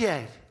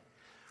negotiate?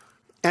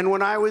 And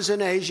when I was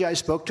in Asia, I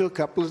spoke to a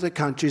couple of the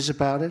countries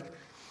about it,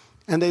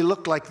 and they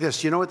looked like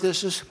this. You know what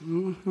this is?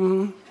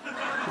 Mm-hmm.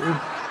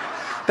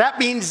 That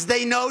means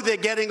they know they're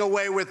getting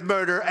away with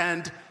murder,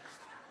 and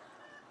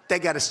they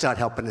got to start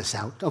helping us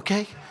out,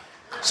 okay?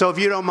 So if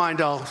you don't mind,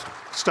 I'll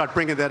start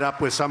bringing that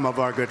up with some of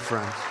our good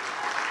friends.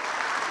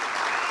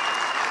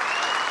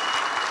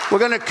 We're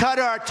going to cut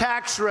our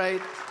tax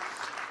rate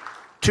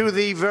to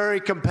the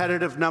very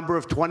competitive number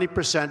of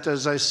 20%,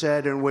 as I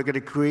said, and we're going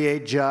to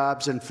create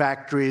jobs, and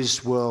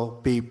factories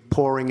will be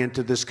pouring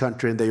into this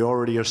country, and they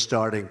already are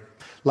starting.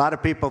 A lot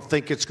of people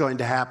think it's going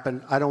to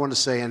happen. I don't want to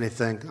say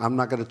anything. I'm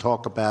not going to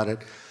talk about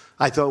it.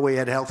 I thought we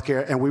had health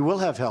care, and we will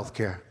have health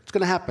care. It's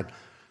going to happen.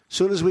 As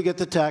soon as we get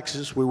the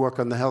taxes, we work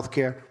on the health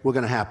care, we're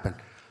going to happen.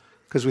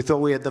 Because we thought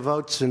we had the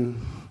votes,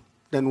 and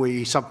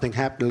then something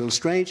happened a little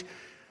strange.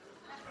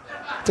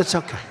 That's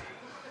okay.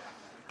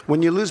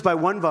 When you lose by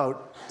one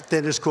vote,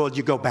 then it's called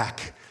you go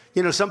back.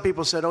 You know, some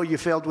people said, oh, you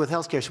failed with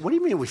health care. What do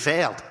you mean we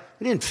failed?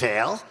 We didn't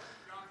fail.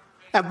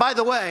 And by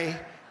the way,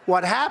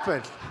 what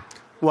happened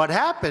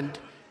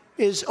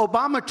is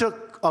Obama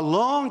took a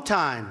long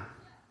time,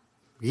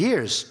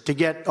 years, to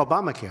get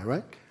Obamacare,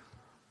 right?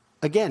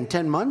 Again,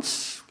 10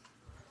 months.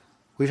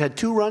 We've had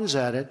 2 runs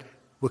at it.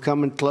 We're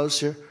coming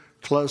closer,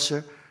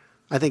 closer.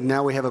 I think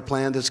now we have a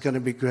plan that's going to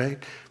be great,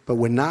 but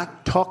we're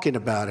not talking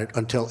about it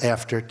until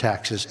after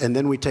taxes, and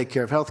then we take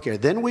care of health care.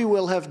 Then we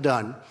will have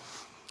done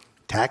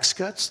tax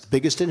cuts, the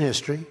biggest in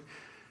history,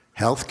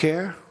 health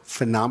care,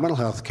 phenomenal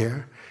health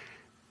care.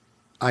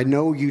 I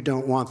know you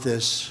don't want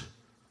this,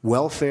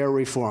 welfare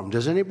reform.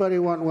 Does anybody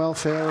want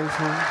welfare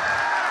reform?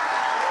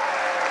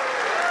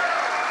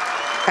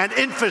 And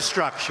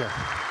infrastructure.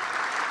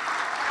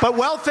 But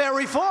welfare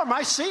reform,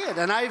 I see it,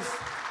 and I've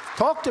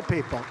talked to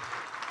people.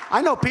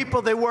 I know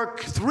people, they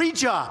work 3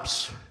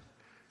 jobs,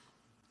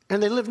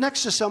 and they live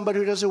next to somebody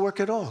who doesn't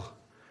work at all.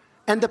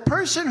 And the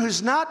person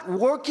who's not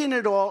working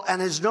at all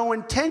and has no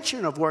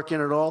intention of working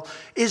at all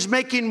is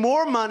making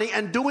more money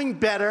and doing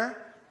better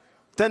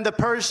than the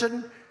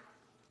person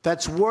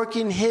that's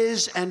working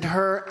his and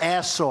her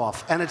ass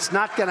off. And it's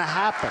not going to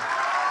happen.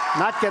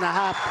 Not going to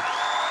happen.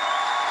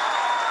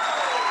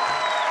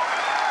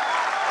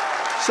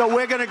 So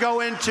we're going to go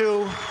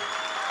into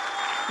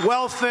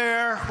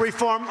welfare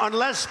reform,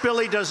 unless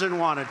Billy doesn't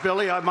want it.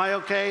 Billy, am I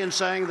okay in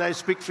saying that I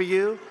speak for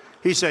you?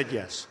 He said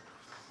yes.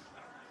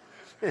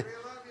 You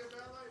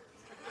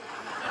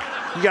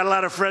got a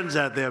lot of friends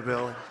out there,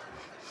 Billy.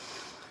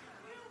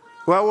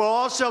 Well, we'll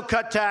also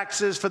cut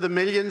taxes for the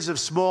millions of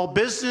small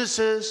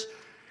businesses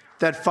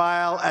that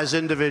file as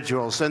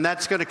individuals, and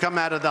that's going to come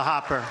out of the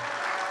hopper.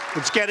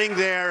 It's getting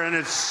there, and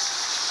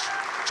it's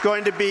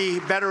going to be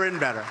better and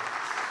better.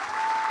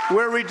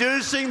 We're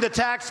reducing the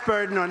tax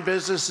burden on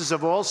businesses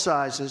of all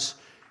sizes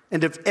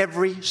and of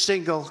every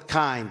single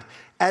kind.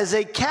 As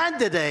a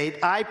candidate,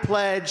 I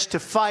pledge to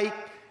fight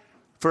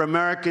for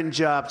American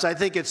jobs. I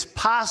think it's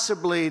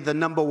possibly the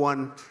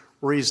 #1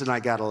 reason I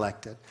got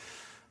elected.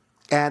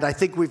 And I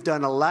think we've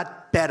done a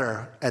lot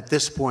better at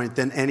this point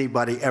than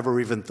anybody ever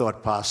even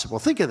thought possible.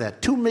 Think of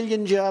that, 2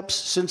 million jobs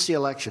since the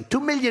election.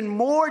 2 million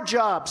more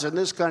jobs in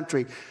this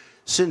country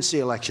since the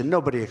election.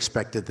 Nobody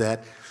expected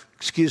that.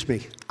 Excuse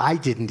me, I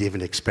didn't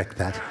even expect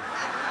that.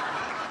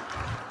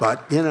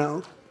 But, you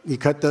know, you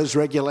cut those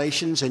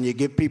regulations and you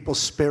give people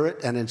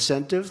spirit and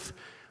incentive.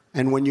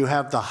 And when you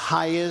have the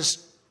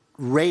highest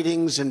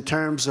ratings in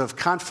terms of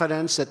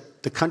confidence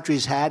that the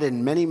country's had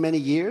in many, many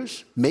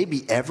years,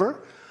 maybe ever,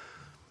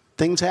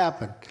 things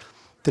happen.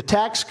 The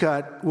tax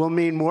cut will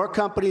mean more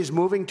companies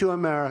moving to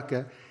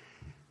America,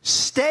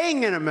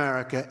 staying in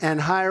America, and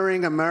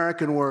hiring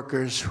American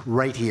workers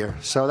right here.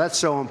 So that's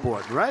so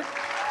important, right?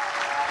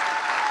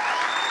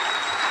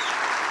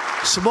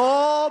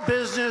 Small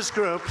business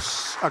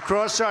groups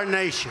across our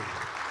nation,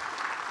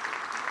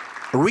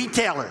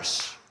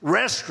 retailers,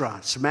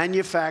 restaurants,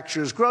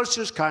 manufacturers,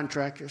 grocers,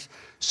 contractors,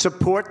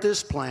 support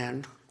this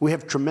plan. We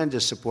have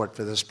tremendous support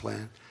for this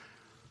plan.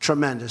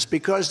 Tremendous.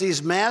 Because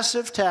these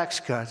massive tax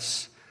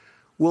cuts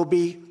will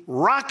be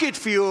rocket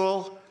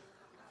fuel.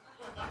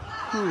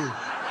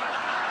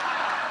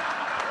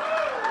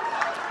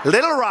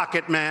 Little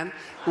rocket man.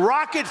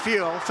 Rocket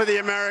fuel for the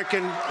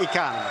American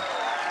economy.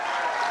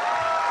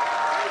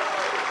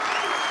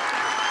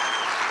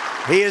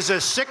 He is a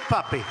sick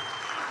puppy.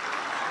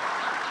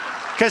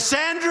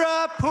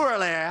 Cassandra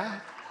Pourlaire.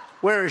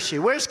 Where is she?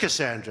 Where's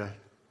Cassandra?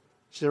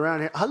 She's around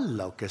here.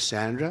 Hello,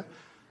 Cassandra.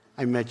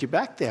 I met you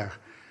back there.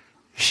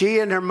 She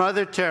and her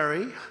mother,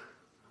 Terry.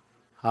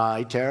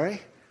 Hi,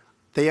 Terry.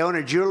 They own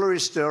a jewelry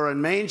store on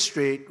Main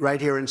Street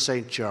right here in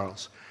St.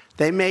 Charles.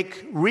 They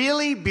make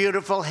really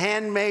beautiful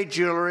handmade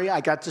jewelry. I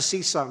got to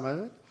see some of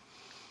it.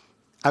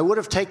 I would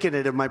have taken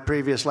it in my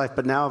previous life,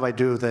 but now if I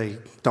do, they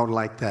don't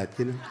like that,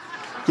 you know?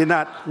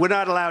 We're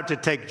not allowed to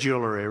take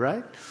jewelry,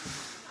 right?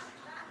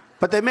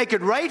 But they make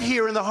it right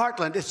here in the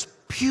heartland. It's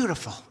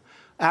beautiful.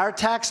 Our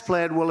tax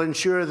plan will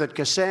ensure that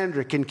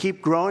Cassandra can keep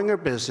growing her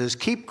business,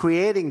 keep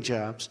creating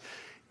jobs,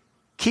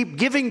 keep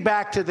giving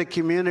back to the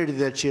community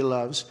that she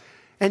loves,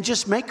 and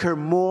just make her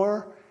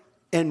more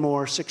and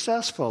more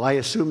successful. I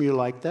assume you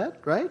like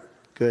that, right?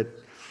 Good.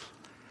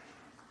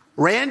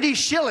 Randy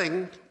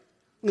Schilling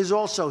is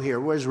also here.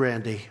 Where's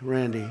Randy?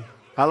 Randy.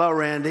 Hello,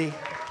 Randy.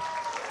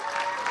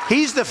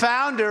 He's the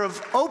founder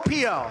of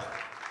OPO.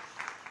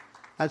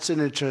 That's an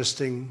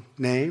interesting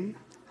name.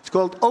 It's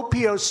called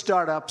OPO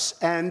Startups,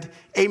 and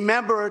a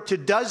member to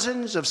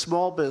dozens of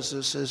small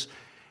businesses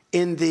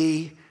in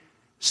the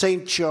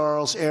St.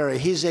 Charles area.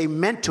 He's a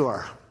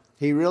mentor.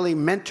 He really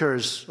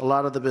mentors a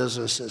lot of the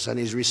businesses, and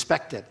he's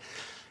respected.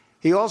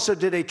 He also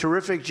did a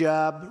terrific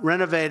job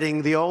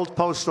renovating the old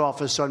post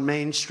office on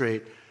Main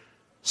Street,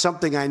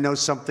 something I know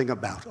something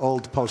about,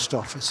 old post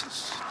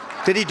offices.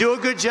 Did he do a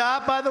good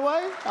job, by the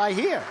way? I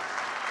hear.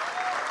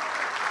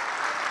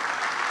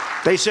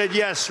 They said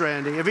yes,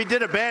 Randy. If he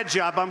did a bad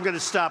job, I'm going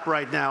to stop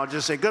right now and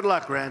just say, good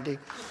luck, Randy.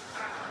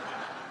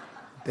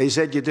 They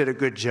said you did a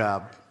good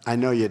job. I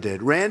know you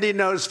did. Randy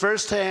knows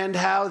firsthand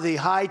how the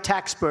high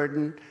tax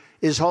burden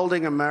is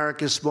holding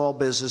America's small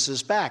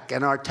businesses back.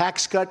 And our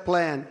tax cut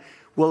plan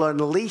will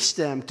unleash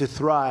them to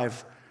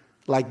thrive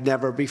like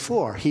never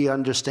before. He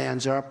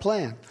understands our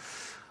plan,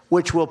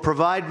 which will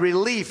provide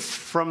relief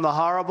from the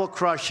horrible,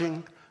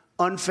 crushing,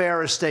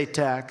 unfair estate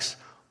tax,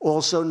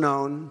 also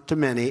known to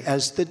many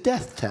as the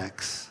death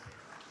tax.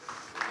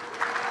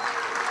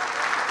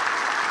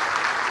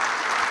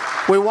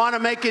 We want to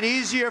make it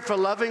easier for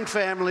loving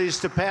families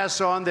to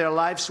pass on their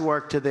life's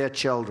work to their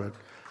children.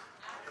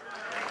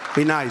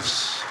 Be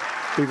nice.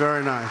 Be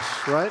very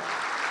nice, right?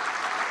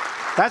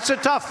 That's a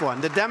tough one.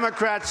 The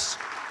Democrats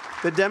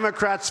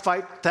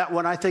fight that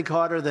one, I think,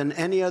 harder than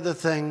any other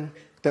thing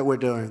that we're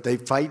doing. They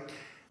fight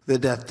the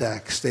death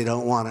tax. They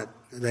don't want it.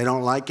 They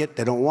don't like it.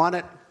 They don't want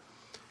it.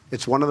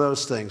 It's one of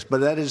those things.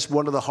 But that is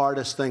one of the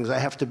hardest things. I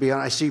have to be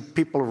honest. I see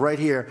people right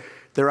here.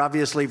 They're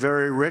obviously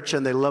very rich,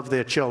 and they love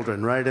their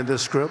children, right, in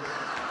this group.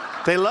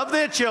 They love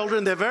their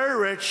children. They're very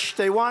rich.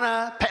 They want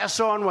to pass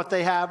on what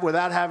they have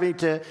without having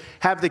to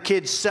have the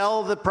kids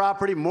sell the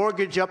property,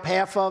 mortgage up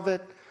half of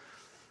it.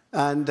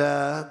 And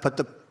but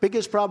the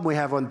biggest problem we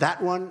have on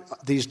that one,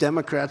 these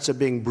Democrats are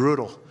being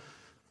brutal.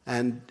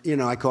 And, you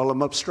know, I call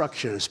them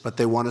obstructionists, but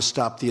they want to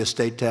stop the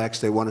estate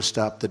tax. They want to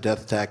stop the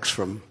death tax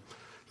from,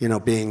 you know,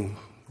 being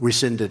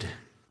rescinded.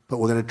 But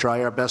we're going to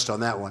try our best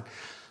on that one.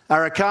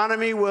 Our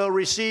economy will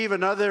receive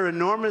another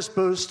enormous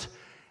boost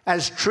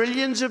as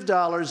trillions of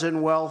dollars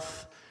in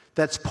wealth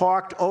that's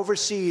parked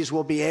overseas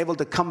will be able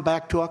to come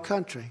back to our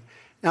country.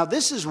 Now,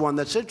 this is one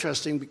that's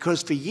interesting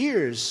because for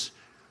years,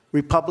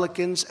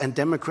 Republicans and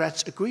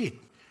Democrats agreed.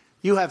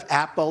 You have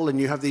Apple and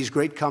you have these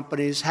great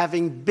companies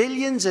having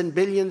billions and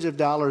billions of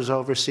dollars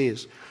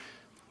overseas.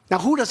 Now,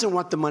 who doesn't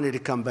want the money to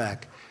come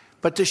back?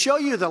 But to show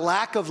you the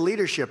lack of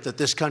leadership that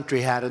this country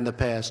had in the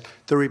past,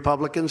 the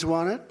Republicans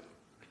want it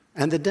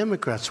and the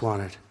Democrats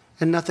want it,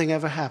 and nothing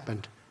ever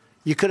happened.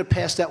 You could have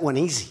passed that one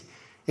easy.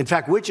 In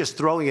fact, we're just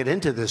throwing it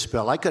into this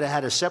bill. I could have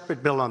had a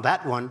separate bill on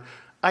that one.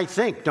 I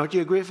think, don't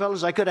you agree,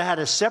 fellas? I could have had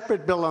a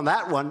separate bill on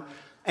that one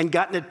and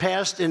gotten it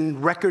passed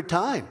in record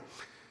time.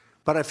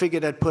 But I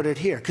figured I'd put it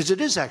here, because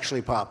it is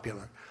actually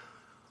popular.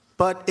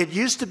 But it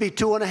used to be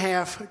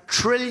 $2.5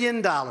 trillion.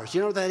 You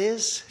know what that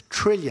is?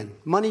 Trillion.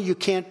 Money you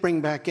can't bring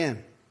back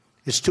in.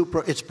 It's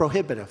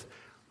prohibitive,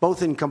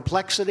 both in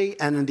complexity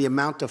and in the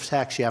amount of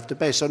tax you have to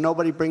pay. So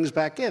nobody brings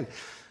back in.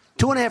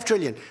 $2.5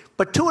 trillion.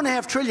 But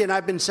 $2.5 trillion,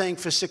 I've been saying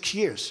for 6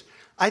 years.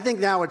 I think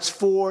now it's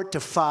 $4 to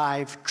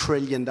 $5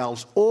 trillion.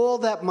 All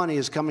that money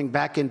is coming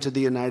back into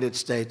the United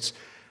States,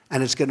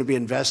 and it's going to be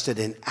invested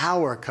in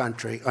our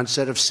country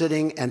instead of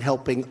sitting and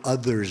helping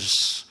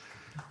others.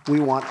 We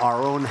want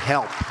our own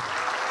help.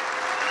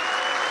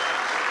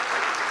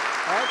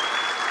 Right?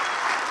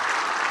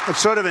 It's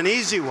sort of an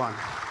easy one.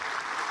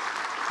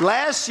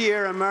 Last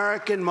year,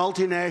 American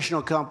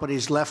multinational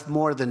companies left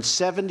more than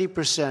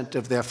 70%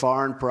 of their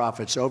foreign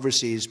profits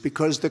overseas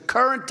because the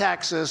current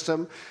tax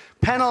system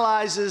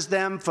penalizes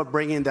them for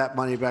bringing that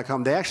money back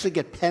home. They actually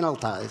get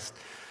penalized.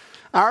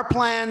 Our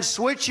plan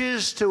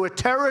switches to a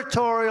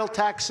territorial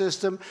tax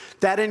system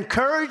that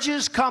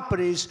encourages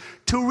companies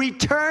to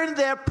return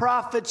their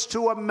profits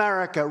to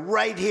America,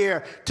 right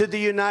here to the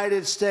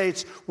United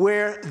States,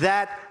 where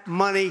that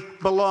money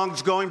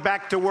belongs, going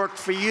back to work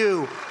for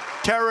you.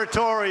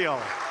 Territorial.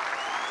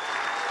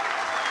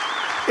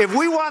 If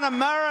we want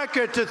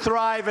America to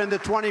thrive in the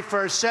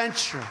 21st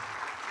century,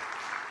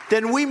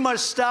 then we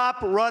must stop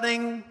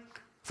running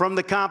from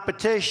the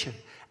competition.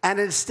 And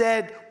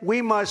instead,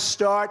 we must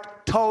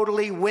start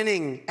totally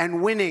winning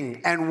and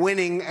winning and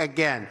winning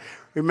again.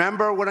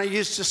 Remember when I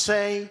used to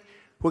say,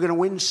 we're going to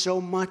win so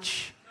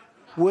much?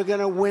 We're going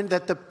to win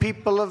that the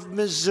people of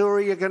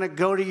Missouri are going to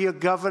go to your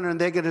governor and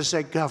they're going to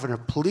say, Governor,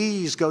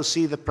 please go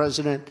see the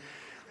president.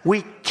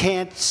 We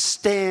can't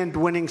stand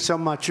winning so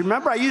much.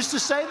 Remember, I used to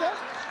say that,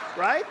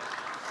 right?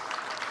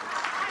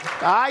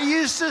 I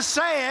used to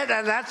say it,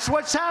 and that's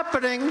what's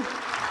happening.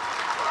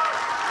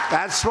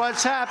 That's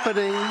what's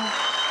happening.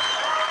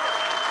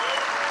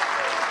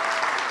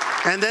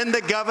 And then the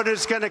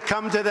governor's going to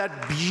come to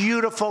that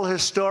beautiful,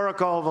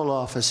 historic Oval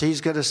Office. He's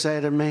going to say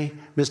to me,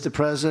 Mr.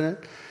 President,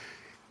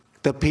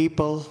 the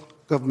people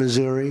of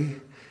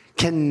Missouri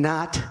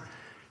cannot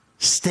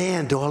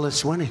stand all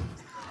this winning.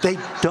 They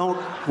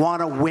don't want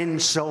to win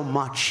so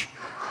much.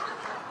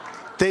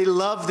 They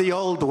love the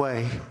old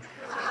way,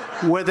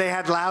 where they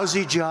had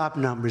lousy job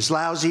numbers,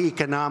 lousy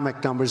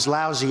economic numbers,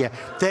 lousy.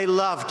 They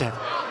loved it.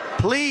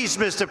 Please,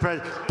 Mr.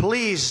 President,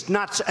 please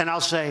not. And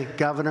I'll say,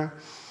 Governor,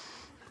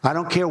 I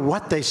don't care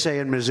what they say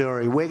in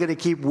Missouri. We're going to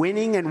keep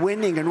winning and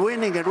winning and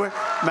winning and winning.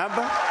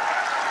 Remember?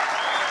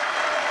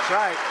 That's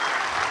right.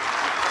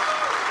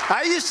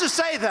 I used to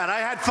say that. I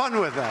had fun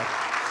with that.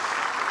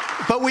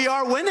 But we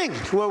are winning.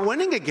 We're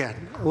winning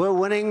again. We're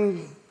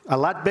winning a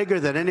lot bigger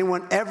than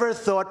anyone ever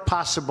thought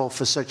possible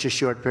for such a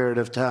short period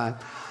of time.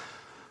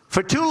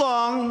 For too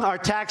long, our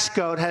tax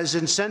code has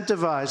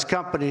incentivized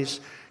companies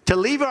to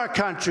leave our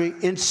country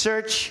in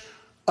search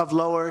of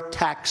lower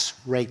tax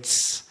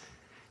rates.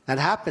 That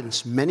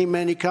happens. Many,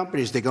 many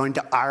companies, they're going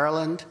to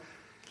Ireland.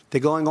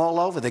 They're going all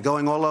over. They're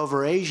going all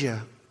over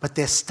Asia. But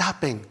they're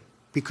stopping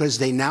because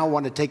they now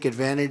want to take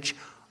advantage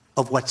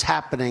of what's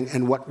happening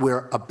and what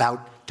we're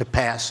about to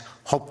pass,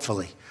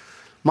 hopefully.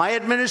 My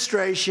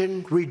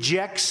administration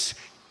rejects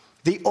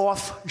the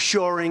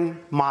offshoring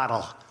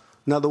model.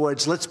 In other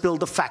words, let's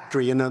build a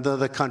factory in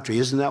another country.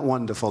 Isn't that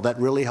wonderful? That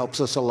really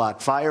helps us a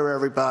lot. Fire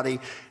everybody,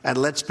 and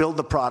let's build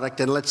the product,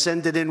 and let's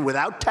send it in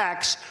without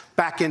tax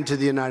back into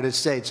the United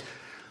States.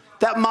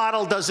 That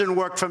model doesn't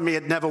work for me.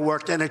 It never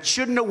worked, and it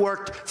shouldn't have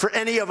worked for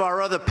any of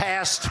our other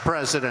past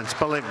presidents,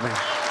 believe me.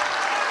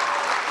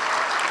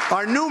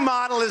 Our new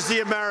model is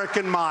the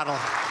American model.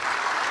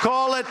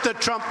 Call it the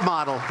Trump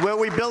model, where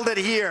we build it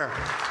here.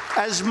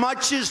 As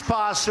much as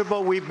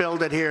possible, we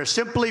build it here.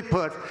 Simply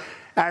put,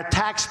 our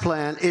tax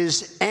plan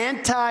is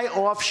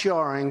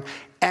anti-offshoring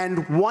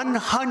and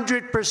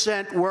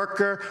 100%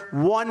 worker,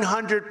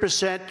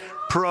 100%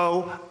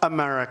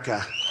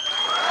 pro-America.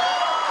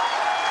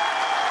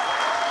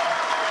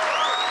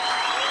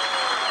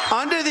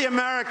 Under the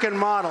American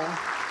model,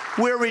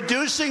 we're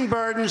reducing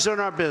burdens on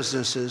our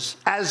businesses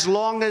as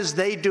long as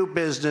they do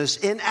business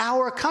in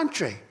our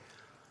country.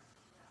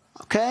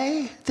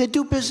 Okay? They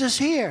do business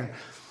here.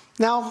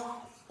 Now,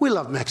 we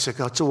love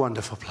Mexico. It's a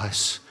wonderful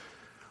place.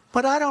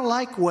 But I don't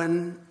like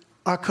when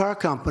our car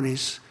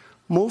companies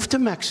move to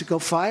Mexico,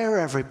 fire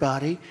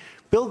everybody,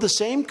 build the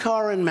same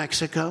car in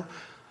Mexico,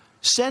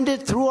 send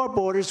it through our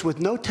borders with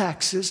no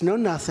taxes, no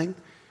nothing,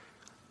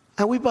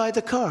 and we buy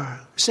the car.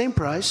 Same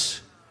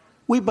price.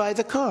 We buy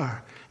the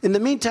car. In the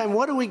meantime,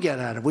 what do we get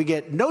out of it? We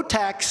get no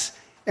tax,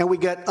 and we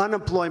get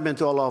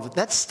unemployment all over.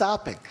 That's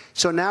stopping.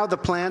 So now the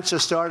plants are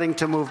starting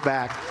to move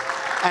back.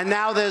 And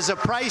now there's a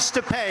price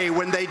to pay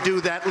when they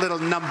do that little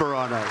number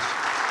on us.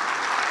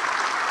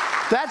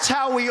 That's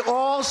how we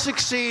all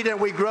succeed and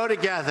we grow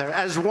together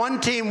as one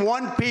team,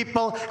 one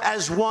people,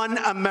 as one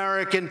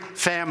American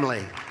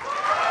family.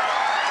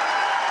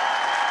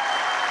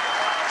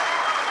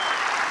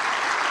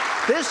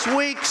 This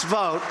week's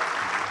vote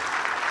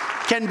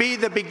can be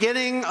the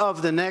beginning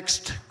of the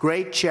next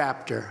great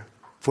chapter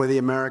for the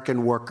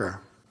American worker.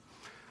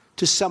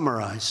 To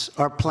summarize,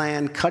 our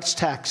plan cuts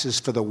taxes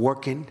for the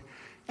working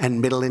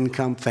and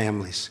middle-income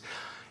families.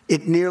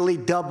 It nearly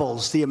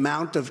doubles the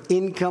amount of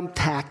income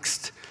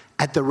taxed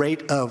at the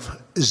rate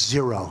of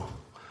 0.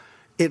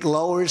 It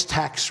lowers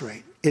tax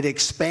rate. It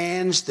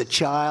expands the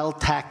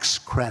child tax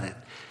credit.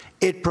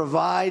 It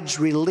provides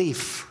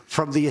relief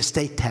from the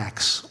estate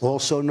tax,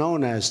 also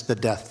known as the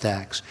death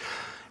tax.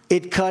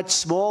 It cuts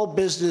small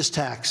business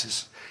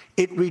taxes.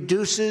 It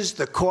reduces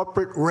the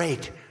corporate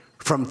rate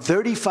from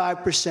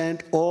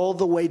 35% all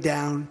the way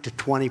down to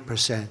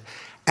 20%.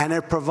 And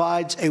it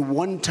provides a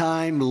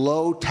one-time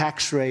low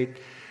tax rate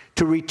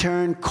to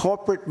return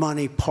corporate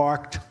money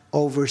parked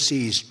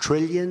overseas,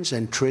 trillions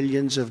and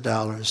trillions of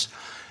dollars.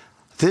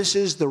 This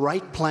is the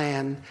right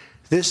plan.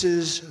 This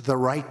is the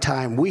right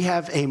time. We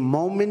have a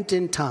moment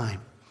in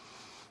time.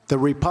 The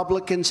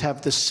Republicans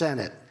have the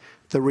Senate.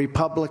 The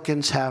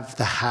Republicans have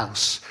the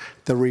House.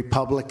 The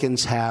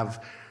Republicans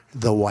have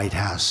the White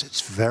House.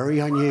 It's very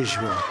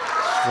unusual.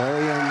 It's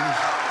very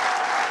unusual.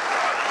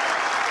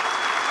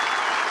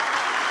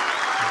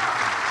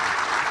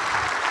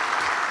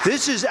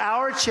 This is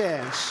our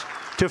chance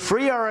to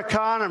free our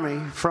economy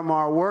from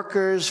our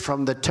workers,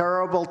 from the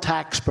terrible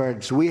tax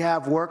burdens. We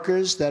have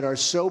workers that are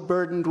so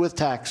burdened with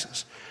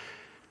taxes.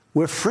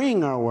 We're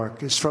freeing our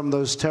workers from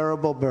those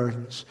terrible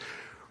burdens.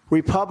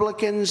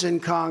 Republicans in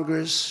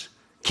Congress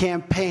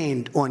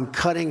campaigned on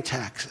cutting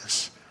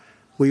taxes.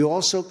 We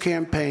also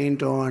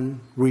campaigned on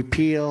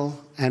repeal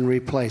and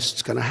replace.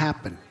 It's going to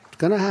happen. It's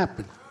going to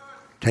happen.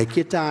 Take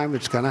your time.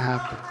 It's going to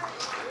happen.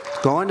 It's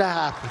going to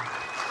happen.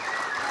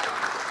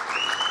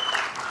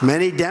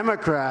 Many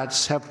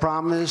Democrats have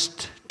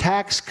promised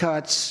tax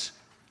cuts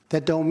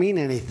that don't mean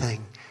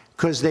anything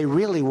because they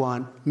really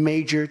want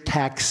major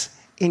tax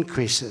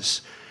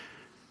increases.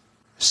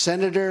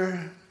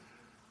 Senator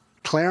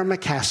Claire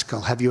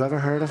McCaskill, have you ever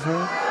heard of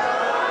her?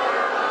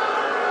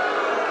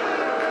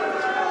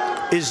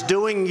 Is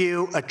doing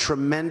you a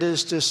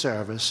tremendous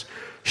disservice.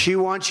 She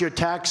wants your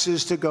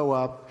taxes to go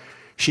up.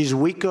 She's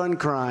weak on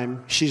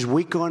crime. She's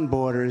weak on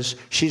borders.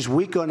 She's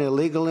weak on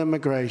illegal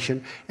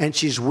immigration. And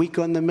she's weak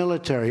on the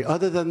military.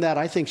 Other than that,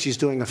 I think she's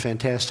doing a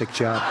fantastic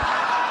job.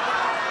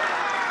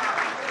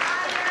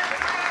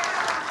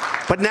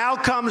 But now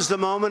comes the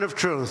moment of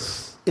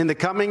truth. In the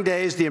coming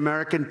days, the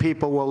American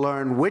people will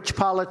learn which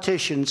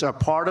politicians are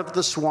part of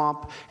the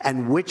swamp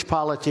and which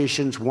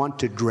politicians want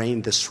to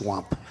drain the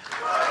swamp.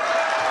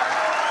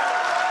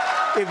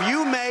 If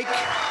you make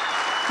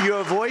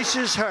your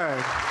voices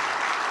heard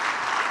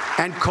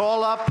and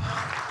call up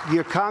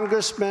your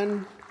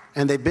congressmen,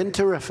 and they've been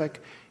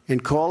terrific,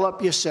 and call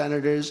up your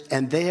senators,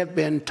 and they have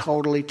been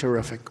totally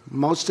terrific.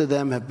 Most of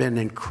them have been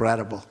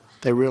incredible.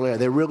 They really are.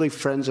 They're really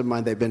friends of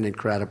mine. They've been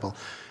incredible.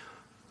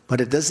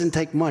 But it doesn't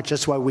take much.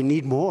 That's why we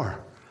need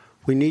more.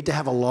 We need to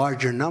have a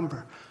larger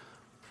number.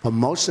 But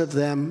most of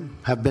them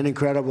have been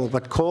incredible.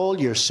 But call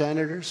your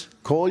senators,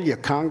 call your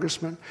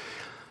congressmen.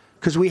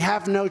 because we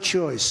have no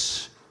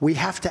choice. We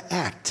have to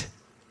act.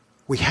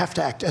 We have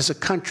to act as a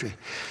country.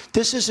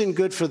 This isn't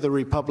good for the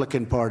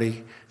Republican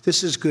Party.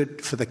 This is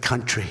good for the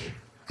country.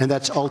 And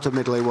that's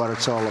ultimately what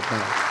it's all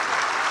about.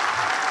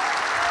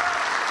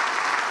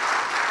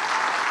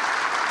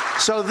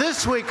 So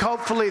this week,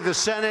 hopefully, the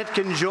Senate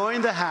can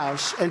join the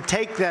House and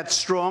take that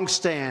strong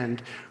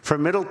stand for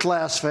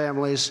middle-class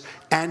families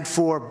and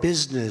for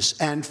business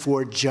and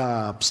for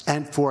jobs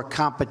and for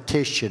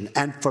competition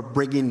and for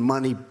bringing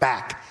money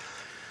back.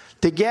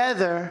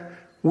 Together,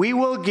 we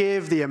will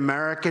give the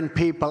American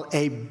people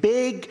a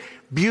big,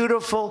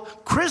 beautiful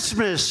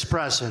Christmas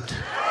present.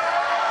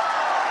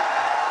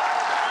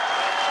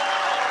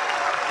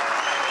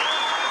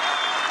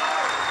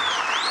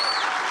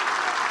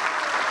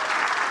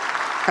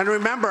 And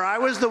remember, I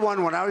was the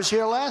one, when I was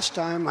here last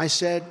time, I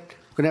said,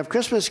 we're going to have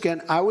Christmas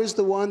again. I was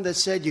the one that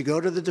said, you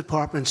go to the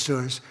department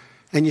stores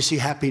and you see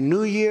Happy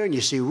New Year and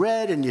you see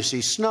red and you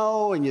see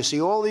snow and you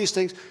see all these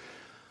things.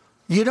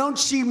 You don't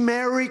see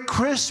Merry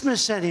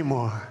Christmas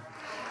anymore.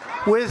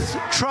 With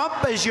Trump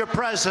as your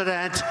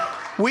president,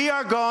 we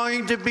are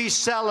going to be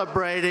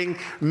celebrating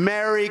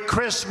Merry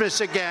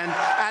Christmas again,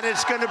 and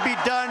it's going to be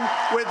done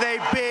with a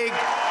big,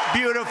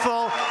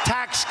 beautiful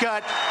tax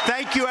cut.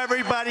 Thank you,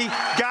 everybody.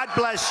 God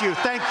bless you.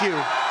 Thank you.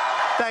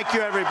 Thank you,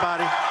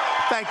 everybody.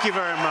 Thank you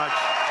very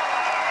much.